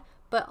sad,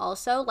 but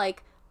also,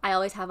 like, I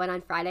always have one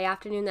on Friday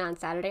afternoon, then on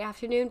Saturday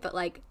afternoon, but,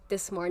 like,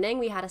 this morning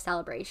we had a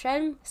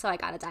celebration, so I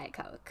got a Diet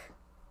Coke.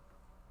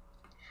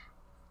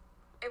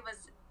 It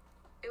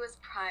was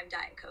prime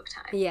Diet Coke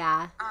time.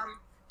 Yeah.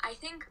 I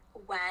think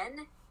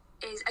when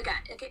is,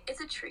 again,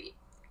 it's a treat,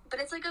 but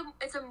it's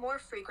a more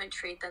frequent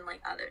treat than, like,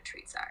 other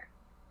treats are.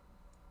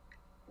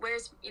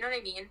 Whereas, you know what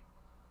I mean?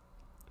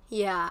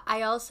 Yeah,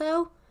 I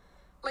also...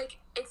 Like,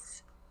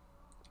 it's...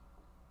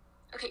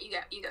 Okay,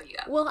 you go.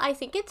 Well, I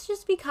think it's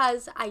just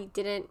because I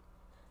didn't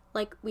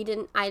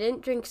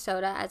drink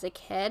soda as a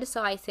kid,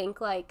 so I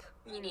think, like...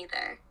 Me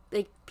neither.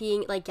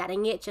 Like,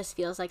 getting it just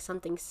feels like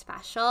something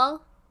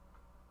special.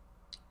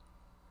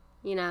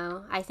 You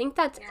know? I think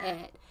that's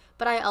it.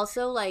 But I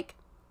also, like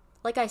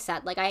I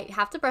said, like, I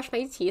have to brush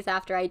my teeth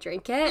after I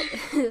drink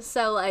it.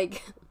 So,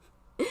 like...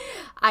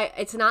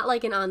 it's not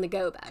like an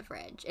on-the-go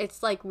beverage.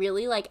 It's, like,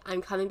 really, like,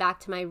 I'm coming back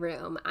to my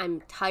room.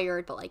 I'm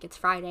tired, but, like, it's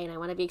Friday and I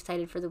want to be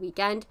excited for the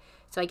weekend,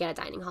 so I get a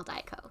dining hall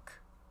Diet Coke.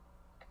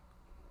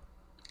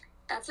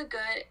 That's a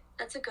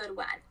good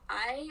one.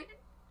 I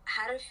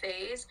had a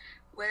phase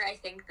where I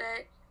think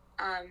that,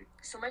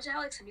 similar to how,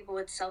 like, some people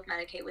would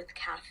self-medicate with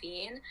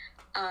caffeine,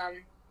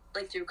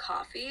 like, through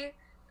coffee,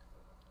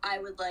 I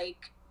would,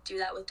 like, do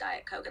that with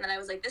Diet Coke, and then I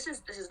was like, this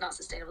is not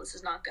sustainable, this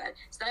is not good.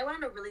 So then I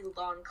went on a really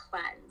long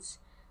cleanse.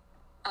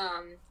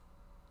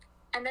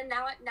 And then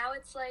now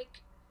it's like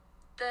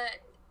the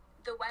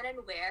when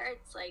and where,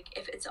 it's like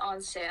if it's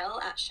on sale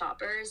at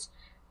Shoppers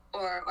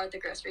or at the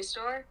grocery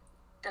store,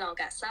 then I'll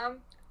get some,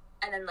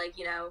 and then, like,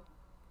 you know,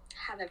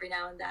 have every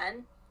now and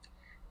then.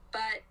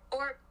 But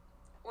or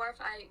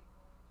if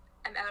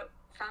I'm out,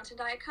 fountain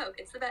Diet Coke,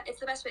 it's the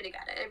best way to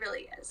get it. It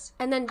really is.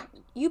 And then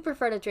you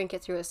prefer to drink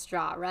it through a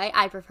straw, right?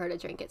 I prefer to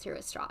drink it through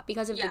a straw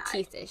because of the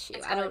teeth issue.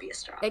 It's gotta be a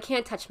straw. It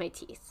can't touch my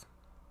teeth.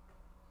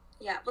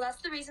 Yeah, well,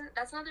 that's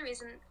another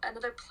reason,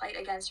 another plight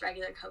against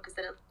regular Coke is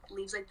that it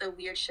leaves, like, the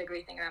weird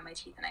sugary thing around my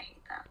teeth, and I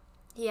hate that.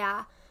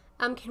 Yeah.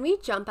 Can we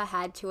jump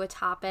ahead to a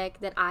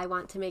topic that I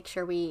want to make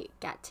sure we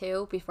get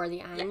to before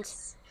the end?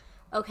 Yes.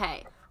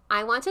 Okay.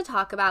 I want to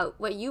talk about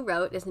what you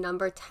wrote is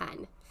number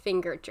 10,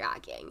 finger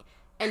dragging.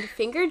 And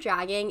finger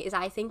dragging is,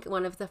 I think,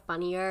 one of the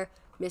funnier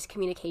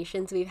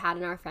miscommunications we've had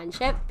in our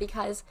friendship,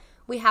 because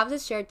we have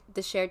this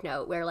shared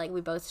note where, like,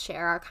 we both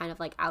share our kind of,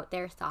 like, out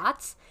there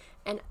thoughts.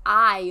 And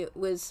I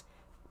was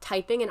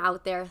typing an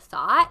out there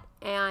thought,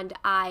 and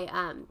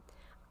I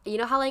you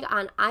know how, like,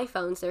 on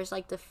iPhones there's,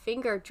 like, the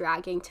finger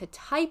dragging to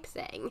type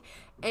thing,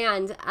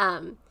 and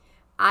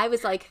I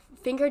was like,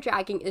 finger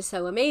dragging is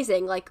so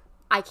amazing, like,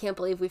 I can't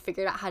believe we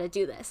figured out how to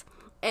do this.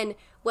 And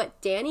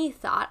what Danny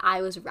thought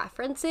I was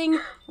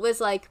referencing was,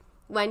 like,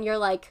 when you're,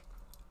 like,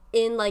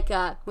 in, like,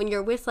 when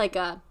you're with, like,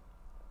 a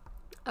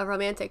a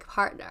romantic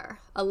partner,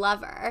 a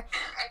lover,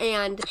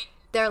 and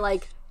they're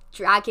like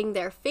dragging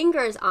their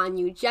fingers on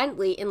you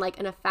gently in like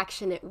an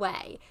affectionate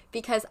way,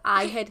 because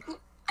I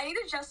need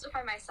to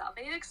justify myself.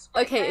 I need to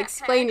explain. Okay,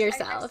 explain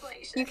yourself.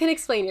 You can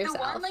explain yourself.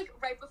 The one like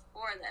right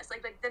before this,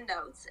 like the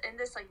notes in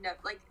this like note,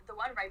 like the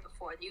one right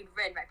before that you'd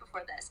read right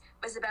before this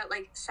was about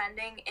like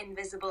sending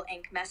invisible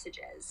ink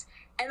messages,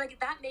 and like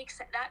that makes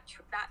that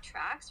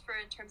tracks for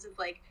in terms of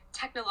like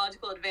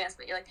technological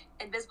advancement. You're like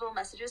invisible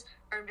messages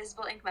or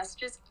invisible ink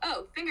messages.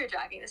 Oh, finger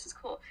dragging. This is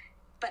cool.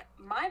 But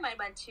my mind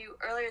went to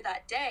earlier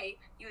that day.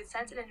 You had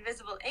sent an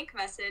invisible ink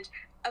message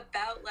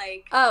about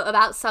like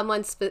about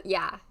someone's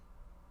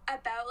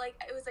about like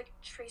it was like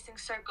tracing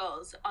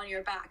circles on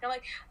your back. I'm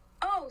like,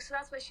 oh, so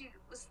that's why she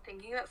was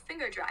thinking about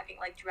finger dragging,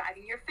 like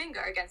dragging your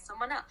finger against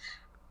someone else.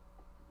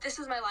 This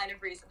is my line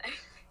of reasoning.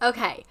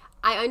 Okay,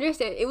 I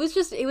understand. It was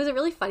a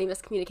really funny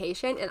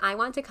miscommunication, and I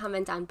want to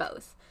comment on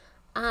both.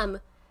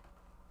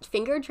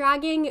 Finger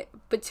dragging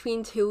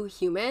between two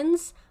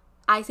humans,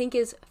 I think,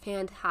 is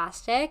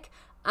fantastic.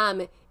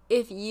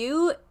 If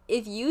you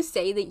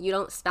say that you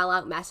don't spell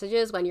out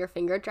messages when you're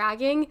finger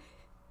dragging,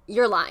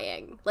 you're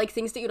lying. Like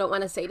things that you don't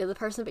want to say to the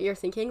person, but you're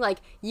thinking like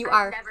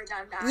I've never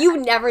done that.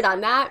 You've never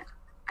done that?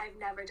 I've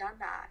never done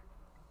that.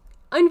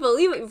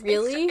 Unbelievable.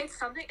 Really? It's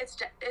something.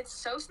 It's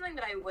so something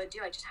that I would do.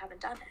 I just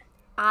haven't done it.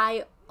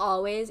 I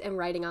always am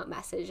writing out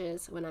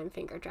messages when I'm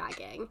finger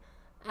dragging.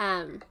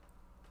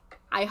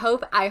 I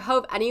hope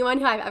anyone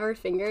who I've ever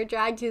finger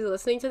dragged who's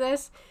listening to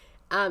this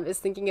is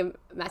thinking of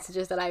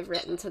messages that I've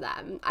written to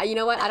them. You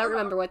know what? I don't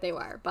remember what they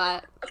were,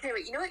 but okay.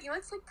 Wait. You know what?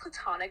 It's like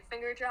platonic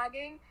finger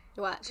dragging.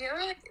 What? Do you know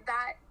like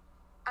that?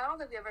 I don't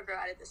think we ever grow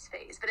out of this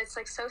phase, but it's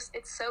like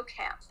it's so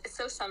camp. It's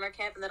so summer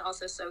camp, and then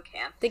also so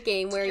camp. The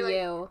game where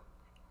you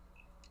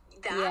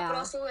that, yeah. But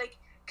also like,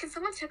 can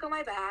someone tickle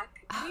my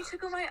back? Can you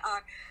tickle my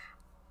arm?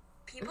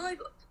 People like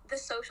the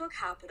social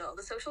capital,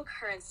 the social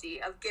currency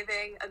of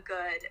giving a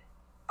good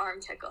arm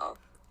tickle.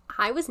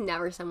 I was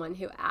never someone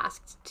who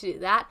asked to do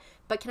that,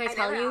 but can I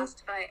tell you?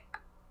 Asked, but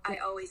I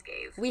always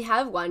gave. We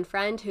have one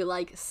friend who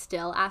like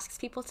still asks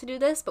people to do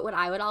this, but what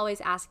I would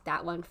always ask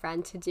that one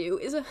friend to do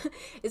is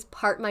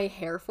part my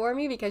hair for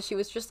me, because she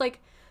was just like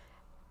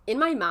in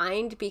my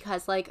mind,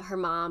 because like her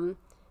mom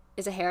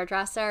is a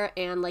hairdresser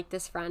and like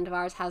this friend of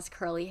ours has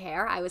curly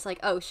hair. I was like,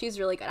 oh, she's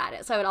really good at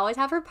it. So I would always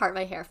have her part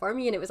my hair for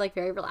me, and it was like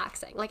very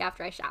relaxing, like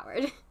after I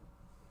showered.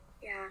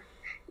 Yeah.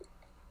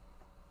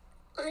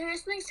 Well, there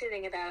is something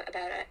soothing about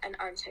an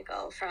arm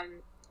tickle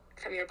from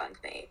your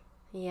bunkmate.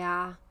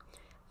 Yeah.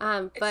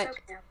 But so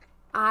camp.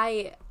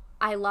 I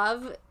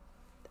love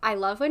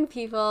when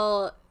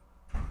people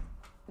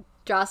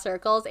draw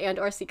circles and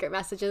or secret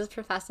messages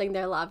professing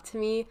their love to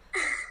me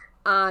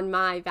on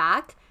my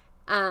back.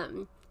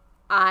 That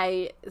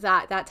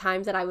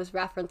time that I was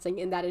referencing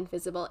in that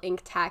invisible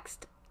ink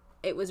text,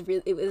 it was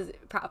probably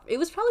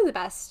the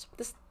best.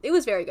 It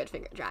was very good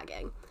finger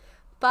dragging.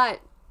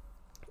 But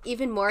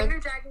even more finger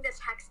dragging, the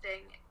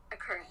texting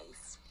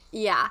occurrence.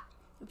 Yeah.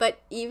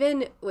 But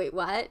even wait,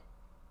 what?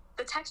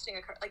 The texting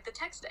the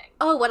texting.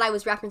 Oh, what I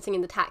was referencing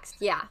in the text,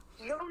 yeah.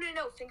 No.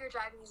 Finger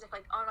dragging is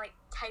like on like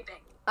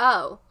typing.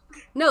 Oh,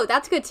 no,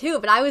 that's good too.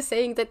 But I was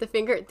saying that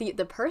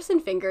the person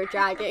finger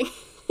dragging.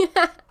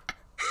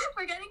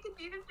 We're getting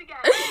confused again.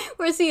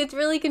 See, it's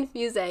really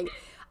confusing.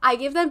 I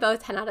give them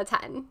both 10 out of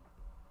 10.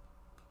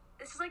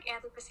 This is like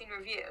Anthropocene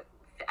Review.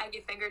 I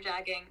give finger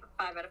dragging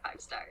 5 out of 5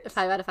 stars.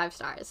 5 out of 5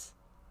 stars.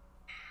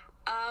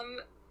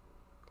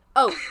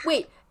 Oh,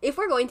 wait. If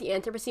we're going to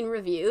Anthropocene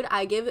Reviewed,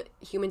 I give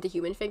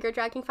human-to-human finger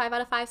dragging 5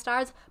 out of 5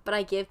 stars, but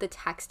I give the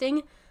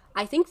texting,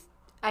 I think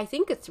a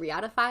 3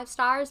 out of 5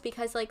 stars,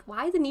 because, like,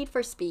 why the need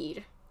for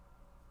speed?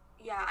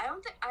 Yeah, I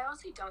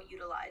honestly don't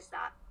utilize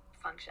that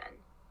function.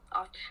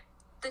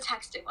 The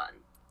texting one.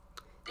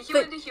 The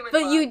human-to-human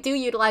one. But you do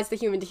utilize the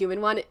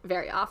human-to-human one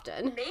very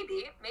often.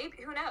 Maybe,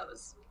 who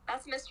knows?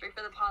 That's a mystery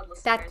for the pod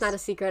listeners. That's not a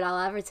secret I'll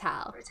ever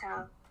tell.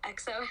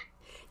 EXO.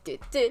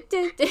 Call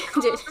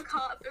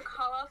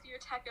off your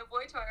techno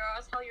boy toy, or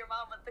I'll tell your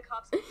mom what the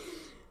cops.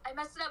 I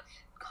messed it up.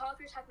 Call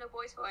off your techno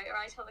boy toy, or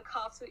I tell the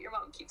cops what your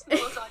mom keeps the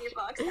most on your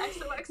box.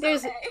 XOXO.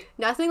 There's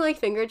nothing like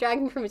finger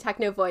dragging from a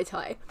techno boy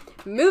toy.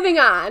 Moving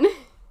on.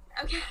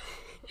 Okay.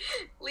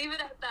 Leave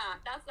it at that.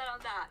 That's that on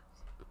that.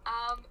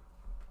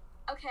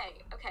 Okay.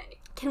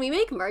 Can we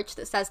make merch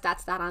that says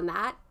that's that on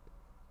that?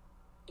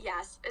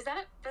 Yes. Has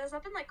that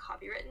been like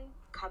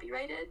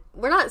copyrighted?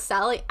 We're not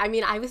selling. I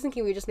mean, I was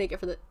thinking we just make it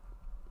for the.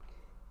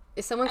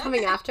 Is someone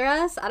coming after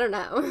us? I don't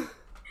know.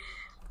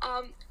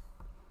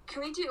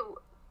 Can we do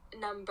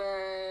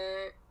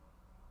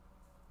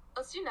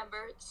let's do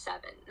number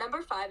 7.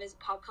 Number 5 is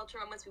pop culture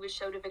moments we would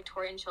show to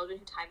Victorian children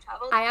who time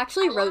traveled. I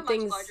actually wrote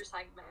things. Much larger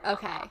segment.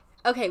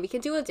 Okay, we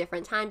can do a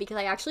different time, because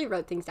I actually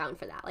wrote things down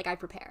for that. Like, I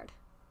prepared.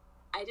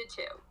 I did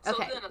too. So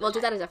okay, we'll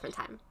do that a different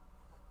time.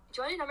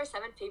 Do you want to do number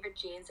 7, favorite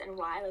jeans, and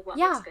why? Like, what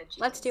makes good jeans?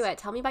 Let's do it.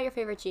 Tell me about your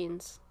favorite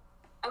jeans.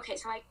 Okay,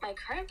 so my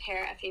current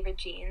pair of favorite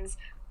jeans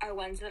are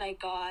ones that I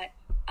got.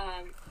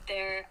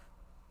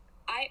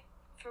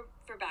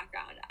 For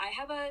background, I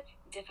have a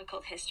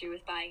difficult history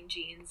with buying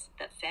jeans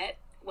that fit.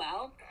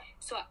 well.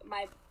 So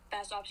my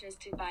best option is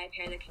to buy a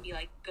pair that can be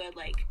like good,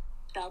 like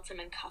belt them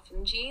and cuff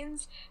them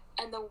jeans.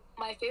 And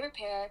my favorite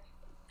pair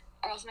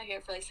are also my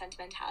favorite for like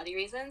sentimentality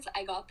reasons.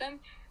 I got them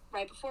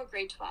right before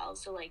grade 12,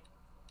 so like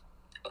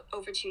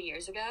over 2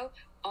 years ago,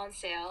 on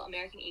sale,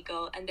 American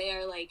Eagle, and they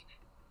are like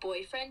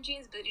boyfriend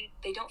jeans, but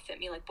they don't fit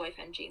me like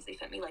boyfriend jeans. They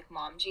fit me like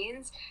mom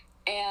jeans,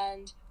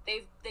 and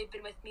they've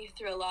been with me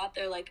through a lot.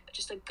 They're like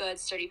just a good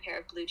sturdy pair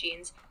of blue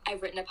jeans.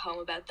 I've written a poem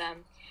about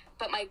them.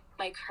 But my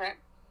current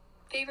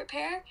favorite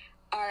pair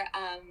are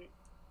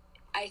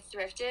I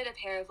thrifted a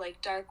pair of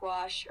like black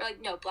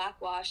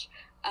wash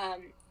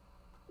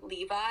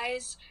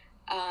Levi's,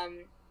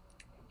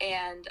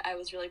 and I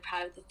was really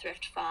proud of the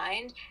thrift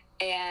find,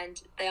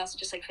 and they also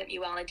just like fit me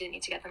well, and I didn't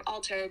need to get them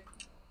altered,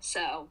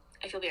 so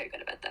I feel very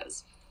good about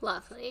those.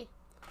 Lovely.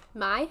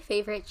 My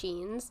favorite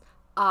jeans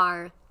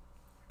are,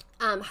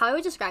 how I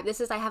would describe this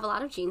is I have a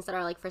lot of jeans that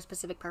are like for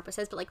specific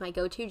purposes, but like my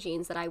go-to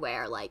jeans that I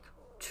wear like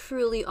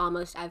truly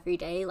almost every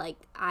day, like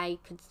I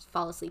could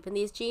fall asleep in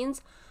these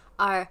jeans,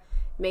 are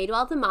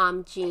Madewell the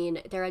Mom jean.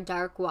 They're a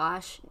dark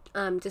wash,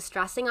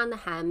 distressing on the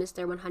hems.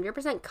 They're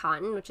 100%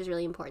 cotton, which is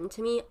really important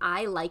to me.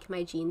 I like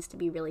my jeans to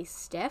be really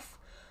stiff.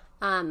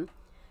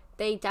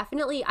 They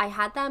definitely, I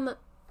had them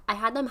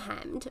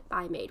hemmed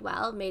by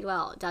Madewell.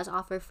 Madewell does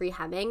offer free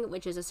hemming,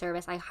 which is a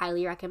service I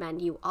highly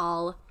recommend you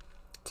all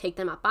take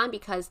them up on,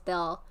 because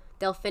they'll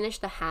finish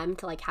the hem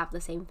to like have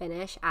the same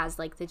finish as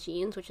like the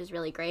jeans, which is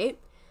really great.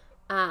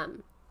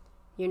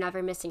 You're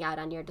never missing out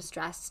on your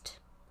distressed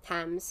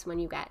hems when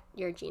you get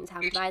your jeans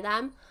hemmed by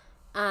them.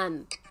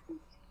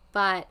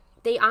 But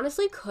they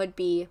honestly could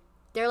be,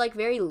 they're like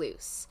very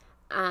loose.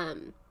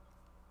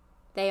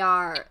 They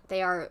are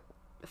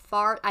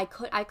far, I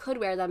could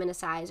wear them in a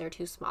size or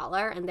two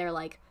smaller, and they're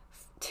like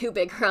too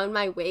big around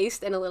my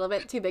waist and a little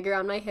bit too big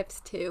around my hips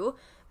too.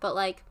 But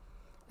like,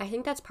 I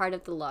think that's part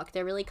of the look.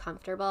 They're really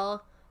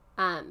comfortable.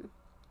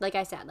 Like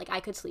I said, like I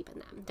could sleep in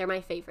them. They're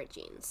my favorite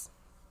jeans.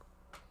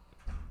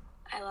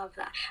 I love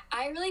that.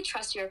 I really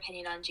trust your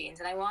opinion on jeans,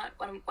 and I want,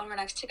 when we're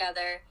next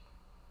together,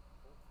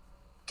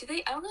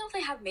 I don't know if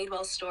they have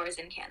Madewell stores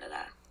in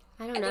Canada.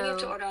 I don't know. I think you have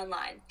to order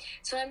online.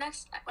 So when I'm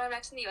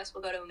next in the US,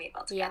 we'll go to a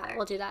Madewell together. Yeah,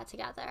 we'll do that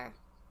together.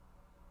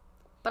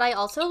 But I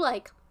also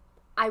like,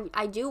 I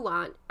feel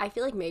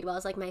like Madewell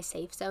is like my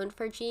safe zone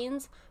for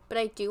jeans, but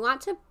I do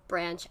want to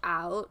branch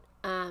out,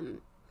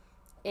 and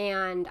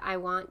I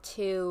want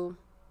to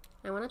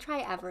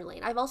try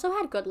Everlane. I've also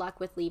had good luck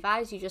with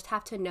Levi's. You just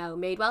have to know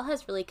Madewell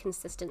has really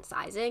consistent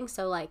sizing,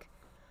 so like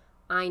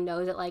I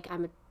know that like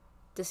I'm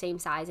the same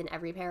size in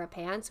every pair of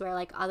pants, where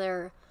like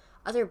other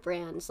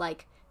brands,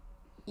 like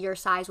your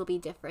size will be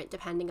different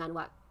depending on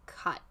what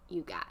cut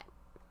you get.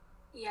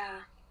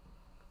 Yeah.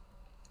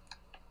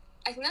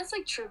 I think that's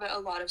like true about a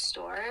lot of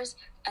stores,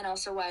 and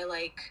also why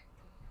like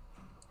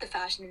the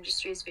fashion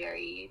industry is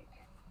very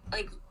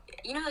like,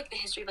 you know, like the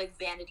history of like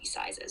vanity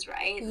sizes,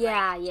 right?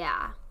 Yeah, like,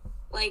 yeah.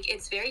 Like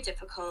it's very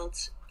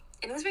difficult.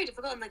 It was very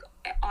difficult, and like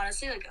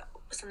honestly, like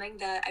something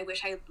that I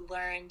wish I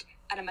learned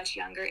at a much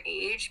younger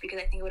age, because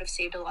I think it would have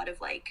saved a lot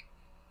of like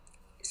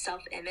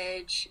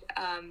self-image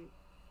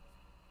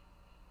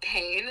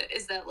pain,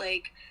 is that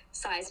like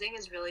sizing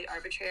is really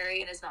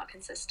arbitrary and is not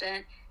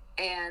consistent,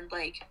 and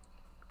like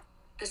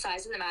the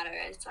size doesn't matter.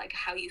 It's like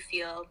how you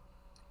feel,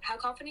 how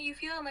confident you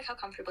feel, and like how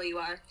comfortable you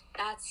are.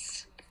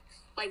 That's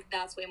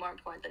way more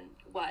important than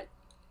what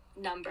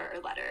number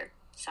or letter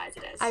size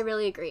it is. I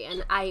really agree.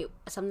 And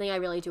something I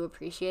really do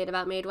appreciate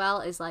about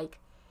Madewell is like,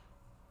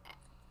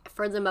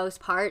 for the most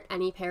part,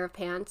 any pair of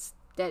pants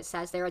that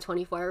says they're a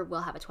 24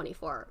 will have a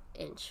 24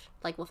 inch,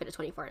 like will fit a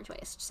 24 inch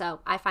waist. So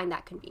I find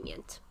that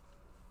convenient,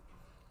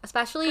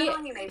 especially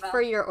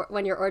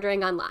when you're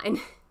ordering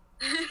online.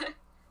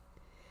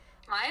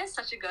 Maya is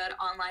such a good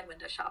online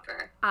window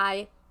shopper.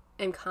 I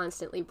am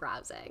constantly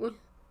browsing.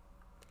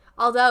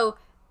 Although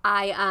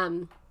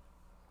I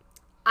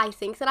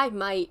think that I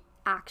might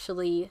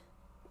actually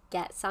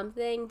get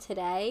something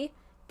today,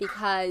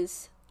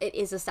 because it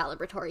is a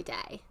celebratory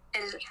day.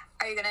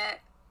 Are you gonna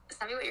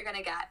send me what you're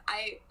gonna get?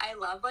 I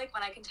love like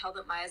when I can tell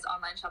that Maya's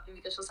online shopping,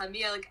 because she'll send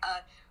me like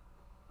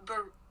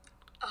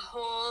a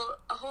whole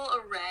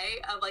array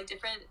of like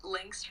different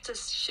links to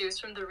shoes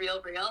from the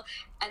Real,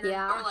 and then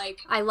or like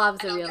I love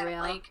the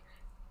Real. Like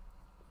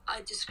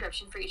a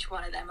description for each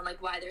one of them and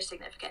like why they're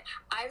significant.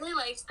 I really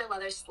liked the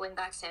leather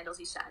slingback sandals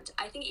you sent.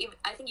 I think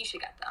you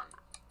should get them.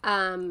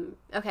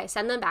 Okay,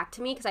 send them back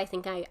to me, because I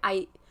think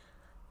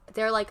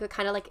they're like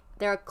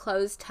they're a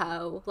closed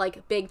toe,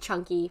 like big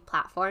chunky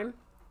platform.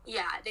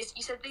 Yeah,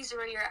 you said these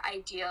were your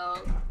ideal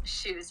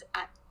shoes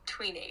at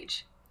tween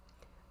age.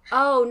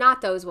 Oh,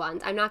 not those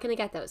ones. I'm not gonna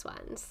get those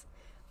ones.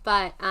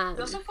 But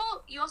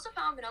you also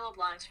found Manolo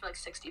Blahniks for like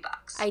 $60.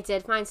 I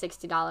did find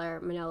 $60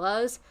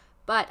 Manolos,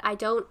 but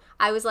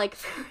I was like,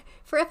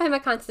 for if I'm a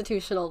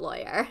constitutional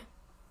lawyer.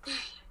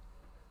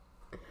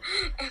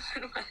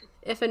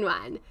 If and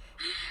when.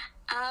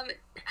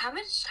 How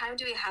much time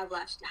do we have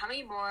left? How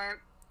many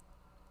more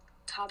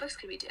topics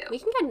could we do? We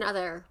can get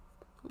another.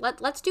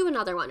 Let's do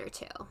another one or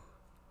two.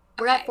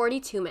 We're at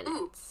 42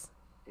 minutes.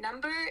 Ooh.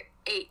 Number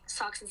 8,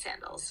 socks and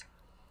sandals.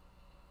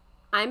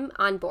 I'm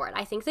on board.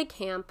 I think the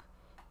camp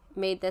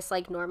made this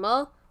like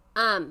normal.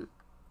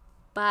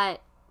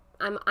 But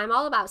I'm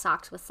all about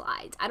socks with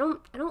slides. I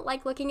don't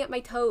like looking at my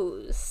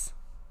toes.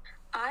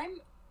 I'm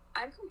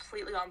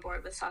completely on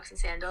board with socks and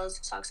sandals,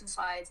 socks and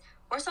slides,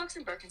 or socks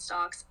and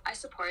Birkenstocks. I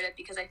support it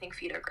because I think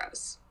feet are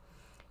gross.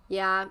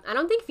 Yeah, I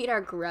don't think feet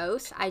are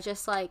gross. I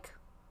just like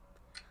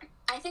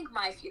I think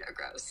my feet are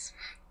gross.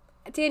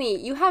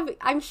 Danny,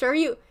 I'm sure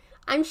you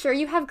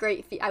have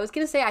great feet. I was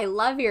going to say I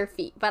love your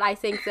feet, but I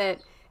think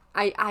that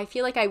I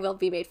feel like I will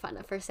be made fun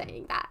of for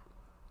saying that.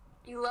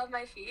 You love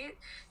my feet?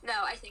 No,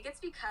 I think it's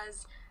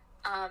because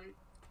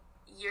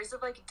years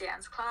of like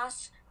dance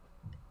class,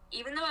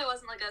 even though I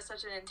wasn't like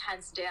such an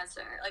intense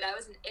dancer, like I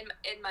was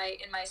in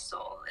my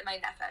soul, in my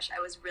nefesh, I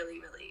was really,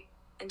 really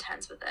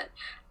intense with it.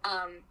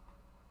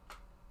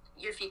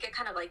 Your feet get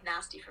kind of like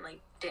nasty from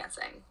like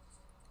dancing.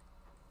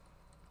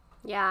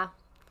 Yeah.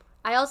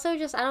 I also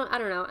just I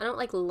don't know. I don't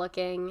like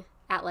looking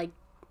at like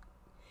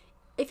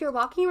if you're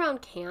walking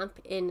around camp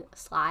in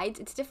slides,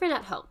 it's different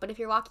at home. But if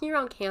you're walking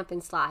around camp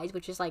in slides,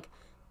 which is like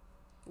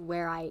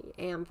where I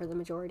am for the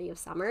majority of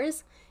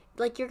summers,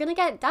 like you're gonna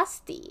get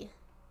dusty.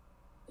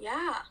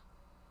 Yeah.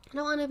 I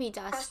don't want to be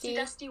dusty. Crusty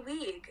dusty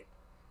weeg.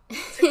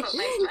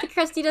 The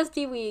crusty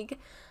dusty weeg.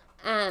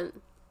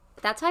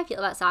 That's how I feel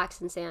about socks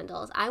and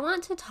sandals. I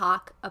want to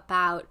talk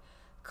about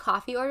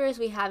coffee orders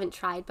we haven't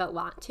tried but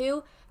want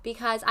to,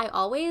 because I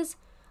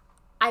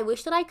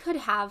wish that I could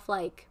have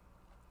like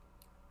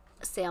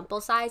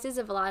sample sizes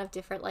of a lot of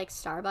different like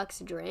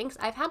Starbucks drinks.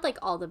 I've had like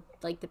all the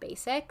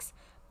basics,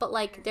 but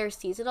like there's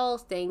seasonal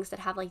things that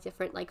have like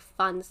different like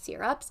fun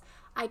syrups.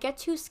 I get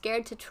too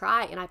scared to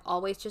try, and I've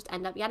always just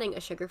end up getting a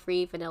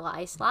sugar-free vanilla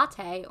iced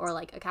latte or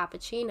like a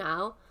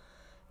cappuccino.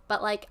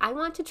 But like I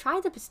want to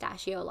try the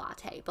pistachio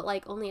latte, but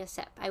like only a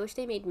sip. I wish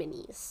they made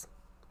minis.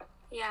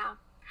 Yeah.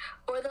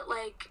 Or that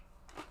like,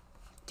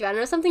 do you want to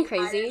know something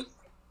crazy?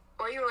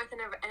 Or you're with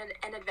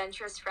an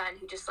adventurous friend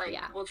who just like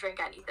will drink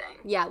anything.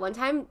 Yeah, one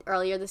time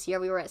earlier this year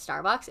we were at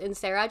Starbucks and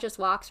Sarah just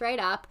walks right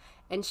up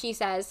and she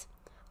says,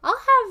 "I'll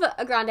have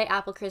a grande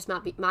apple crisp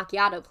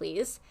macchiato,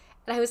 please."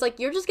 And I was like,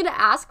 "You're just going to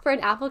ask for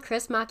an apple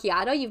crisp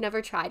macchiato? You've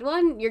never tried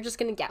one? You're just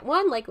going to get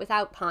one, like,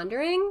 without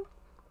pondering?"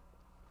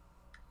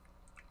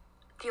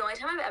 The only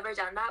time I've ever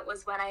done that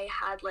was when I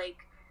had,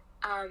 like,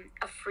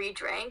 a free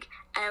drink,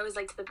 and I was,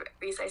 like, to the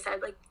barista, I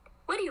said, like,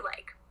 "What do you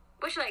like?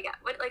 What should I get?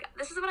 What, like,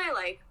 this is what I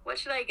like. What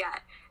should I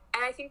get?"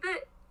 And I think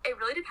that it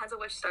really depends on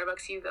which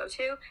Starbucks you go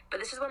to,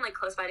 but this is one, like,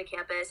 close by to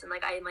campus, and,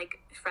 like, I am, like,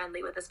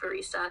 friendly with this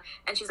barista,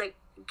 and she's, like,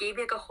 gave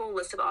me, like, a whole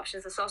list of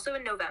options. It's also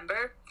in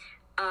November,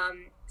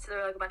 so there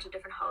were, like, a bunch of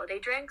different holiday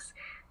drinks.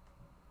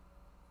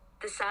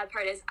 The sad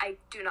part is I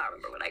do not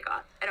remember what I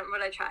got. I don't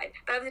remember what I tried,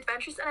 but I was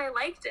adventurous, and I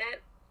liked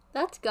it.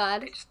 That's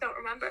good. I just don't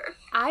remember.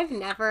 I've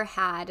never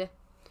had...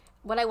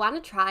 What I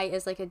want to try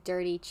is, like, a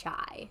dirty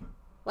chai.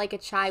 Like a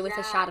chai with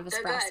a shot of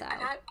espresso.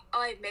 Good.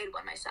 I've made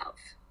one myself.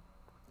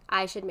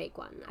 I should make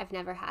one. I've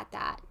never had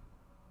that.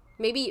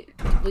 Maybe,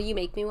 will you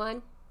make me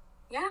one?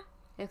 Yeah.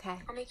 Okay.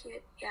 I'll make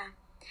you, yeah.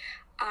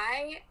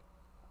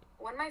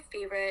 One of my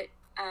favorite,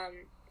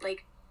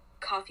 like,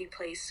 coffee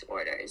place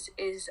orders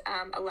is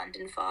a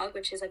London Fog,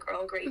 which is, like,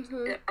 Earl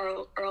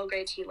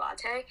Grey tea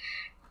latte.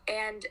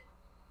 And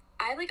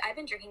I've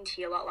been drinking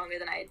tea a lot longer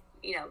than I,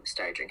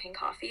 started drinking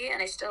coffee.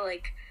 And I still,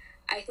 like,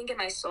 I think in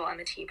my soul I'm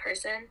a tea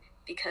person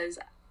because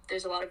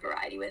there's a lot of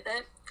variety with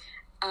it.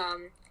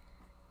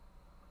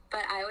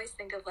 But I always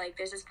think of, like,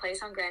 there's this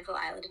place on Granville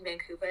Island in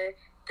Vancouver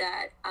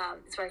that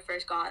is where I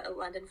first got a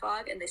London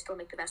Fog, and they still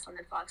make the best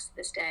London Fogs to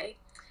this day.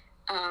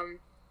 And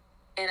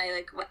I,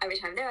 like, every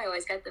time there, I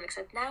always get them,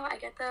 except now I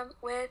get them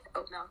with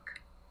oat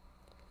milk.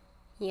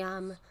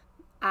 Yum.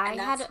 And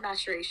that's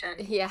maturation.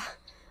 Yeah.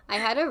 I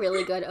had a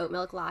really good oat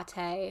milk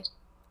latte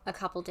a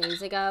couple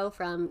days ago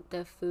from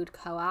the food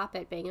co-op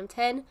at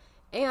Binghamton,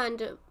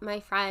 and my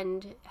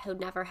friend who'd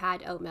never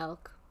had oat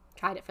milk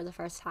tried it for the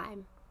first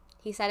time.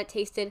 He said it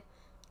tasted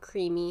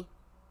creamy.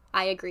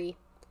 I agree.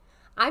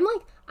 I'm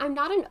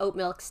not an oat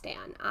milk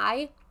stan.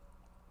 I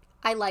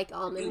like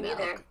almond milk.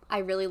 Neither. I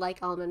really like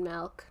almond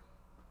milk.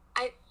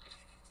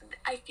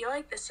 I feel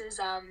like this is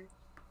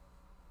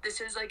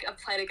like a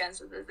plight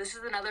against it. This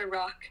is another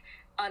rock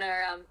on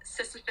our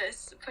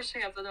Sisyphus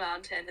pushing up the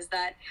mountain, is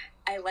that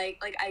I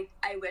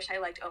wish I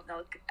liked oat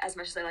milk as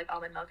much as I like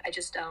almond milk. I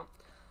just don't.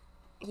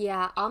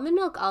 Yeah, almond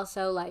milk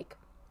also, like,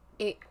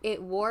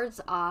 it wards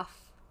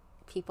off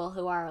people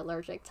who are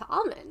allergic to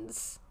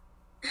almonds.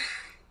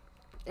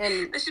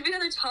 And this should be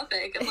another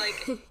topic of,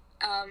 like,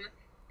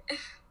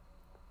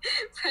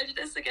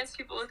 prejudice against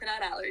people with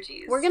nut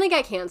allergies. We're gonna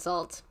get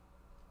canceled.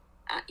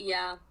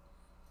 Yeah.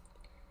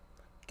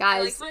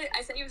 Guys.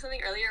 I sent you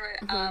something earlier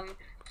where,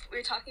 we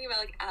were talking about,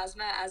 like,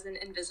 asthma as an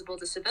invisible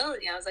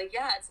disability. I was like,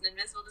 yeah, it's an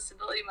invisible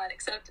disability of mine,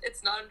 except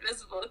it's not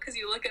invisible because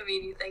you look at me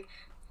and you think,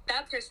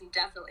 that person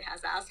definitely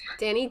has asthma.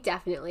 Danny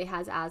definitely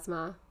has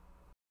asthma.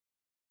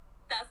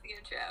 That's the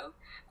intro.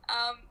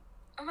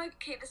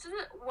 Okay, this is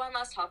one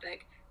last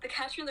topic. The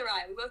Catcher in the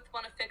Rye. We both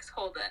want to fix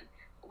Holden.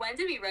 When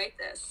did we write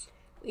this?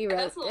 We And wrote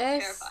that's a little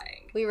this.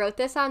 terrifying. We wrote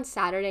this on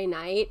Saturday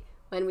night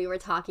when we were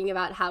talking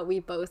about how we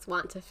both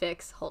want to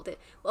fix Holden.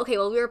 Okay,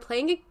 well, we were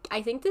playing.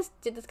 I think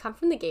did this come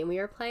from the game we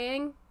were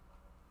playing?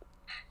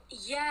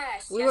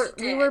 Yes, We yes, it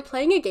we did. were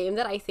playing a game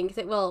that I think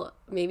that we'll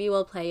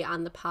play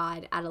on the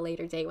pod at a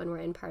later date when we're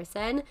in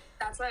person.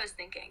 That's what I was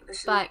thinking.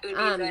 But, would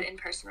be a good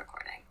in-person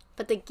recording.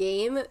 But the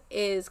game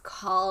is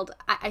called.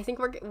 I think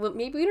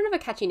maybe we don't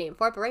have a catchy name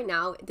for it, but right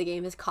now the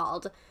game is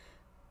called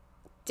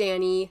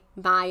Danny,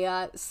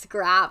 Maya,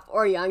 Scrap,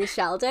 or Young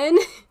Sheldon,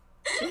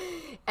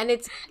 and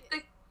it's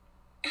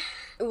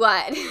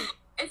what?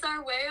 It's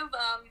our way of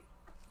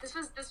This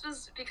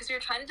was because we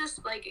were trying to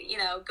just like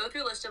go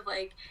through a list of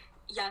like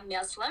young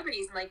male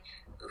celebrities and like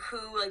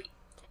who like.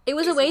 It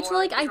was a is way to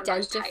more like different from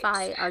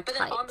identify our But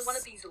types. then on one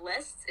of these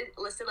lists, it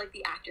listed like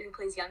the actor who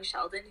plays young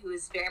Sheldon, who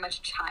is very much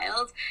a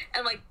child,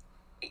 and like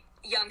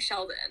young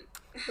Sheldon.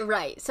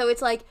 Right. So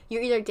it's like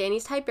you're either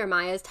Danny's type or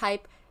Maya's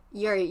type.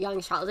 You're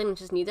Young Sheldon,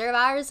 which is neither of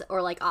ours,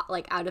 or like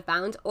Out of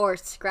Bounds, or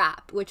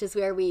Scrap, which is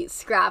where we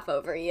scrap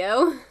over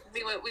you.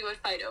 We would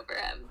fight over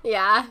him.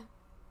 Yeah.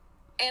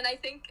 And I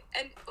think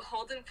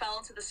Holden fell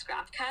into the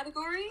scrap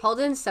category.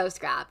 Holden's so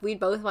Scrap. We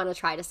both want to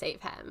try to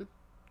save him.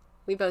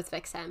 We both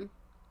fix him.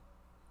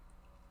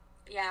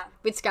 Yeah.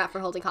 We'd scrap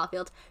for Holden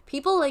Caulfield.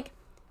 People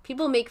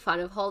make fun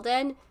of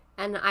Holden,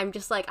 and I'm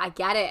just like, I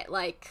get it.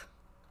 Like,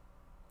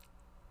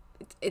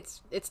 it's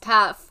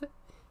tough.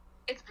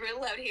 It's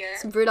brutal out here.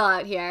 It's brutal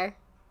out here.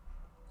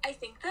 I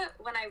think that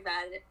when I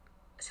read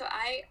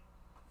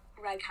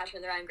Catcher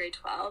in the Rye in grade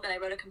 12, and I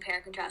wrote a compare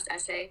and contrast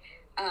essay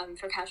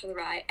for Catcher in the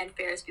Rye and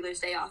Ferris Bueller's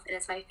Day Off, and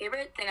it's my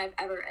favorite thing I've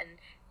ever written,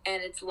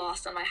 and it's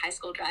lost on my high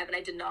school drive, and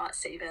I did not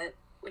save it,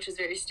 which is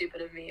very stupid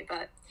of me,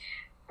 but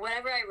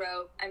whatever I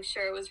wrote, I'm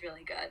sure it was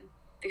really good,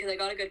 because I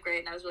got a good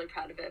grade, and I was really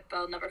proud of it, but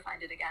I'll never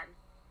find it again.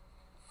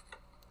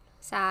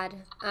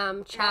 Sad.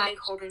 That Chat made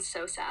Holden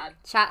so sad.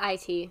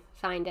 IT,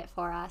 find it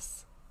for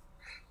us.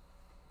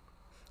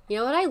 You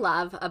know what I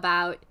love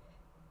about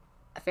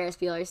Ferris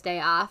Bueller's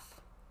Day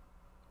Off?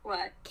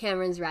 What?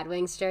 Cameron's Red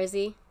Wings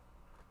jersey.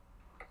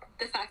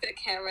 The fact that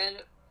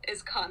Cameron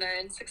is Connor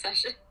in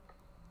Succession.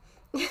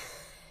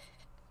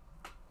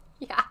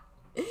 Yeah.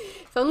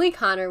 If only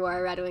Connor wore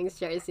a Red Wings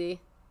jersey.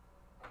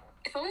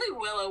 If only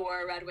Willow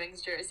wore a Red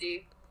Wings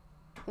jersey.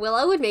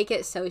 Willow would make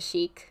it so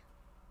chic.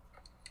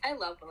 I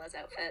love Willow's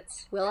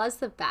outfits. Willow's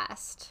the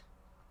best.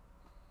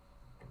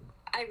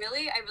 I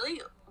really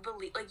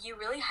believe, like, you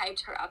really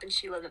hyped her up, and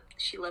she lived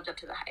up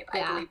to the hype.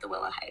 Yeah. I believe the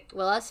Willow hype.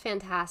 Willow's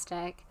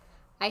fantastic.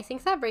 I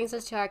think that brings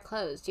us to our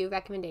close. Do you have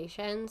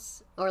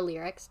recommendations or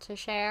lyrics to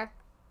share?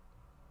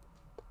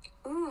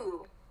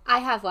 Ooh. I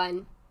have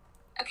one.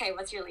 Okay,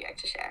 what's your lyric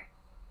to share?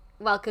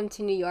 Welcome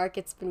to New York,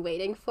 it's been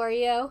waiting for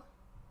you.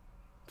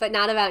 But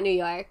not about New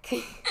York.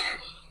 They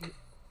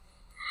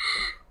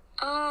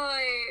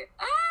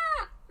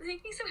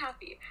make me so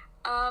happy.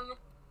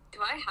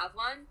 Do I have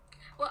one?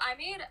 Well, I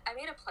made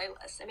a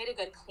playlist. I made a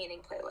good cleaning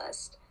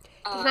playlist.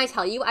 Can I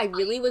tell you, I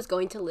really was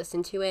going to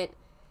listen to it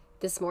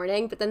this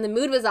morning, but then the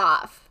mood was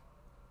off.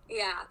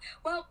 Yeah.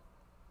 Well,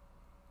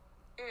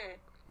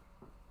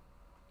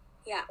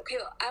 yeah, okay,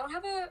 well, I don't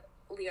have a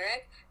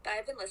lyric, but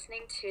I've been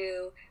listening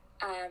to,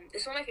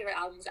 this is one of my favorite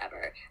albums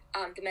ever,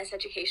 The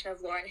Miseducation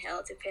of Lauryn Hill.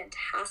 It's a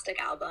fantastic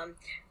album,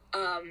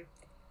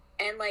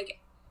 and, like,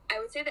 I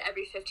would say that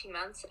every 15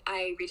 months,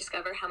 I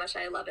rediscover how much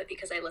I love it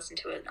because I listen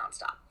to it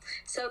nonstop.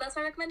 So that's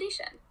my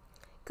recommendation.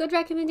 Good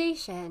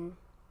recommendation.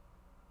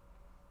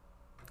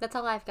 That's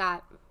all I've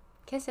got.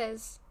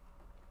 Kisses.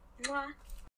 Mwah.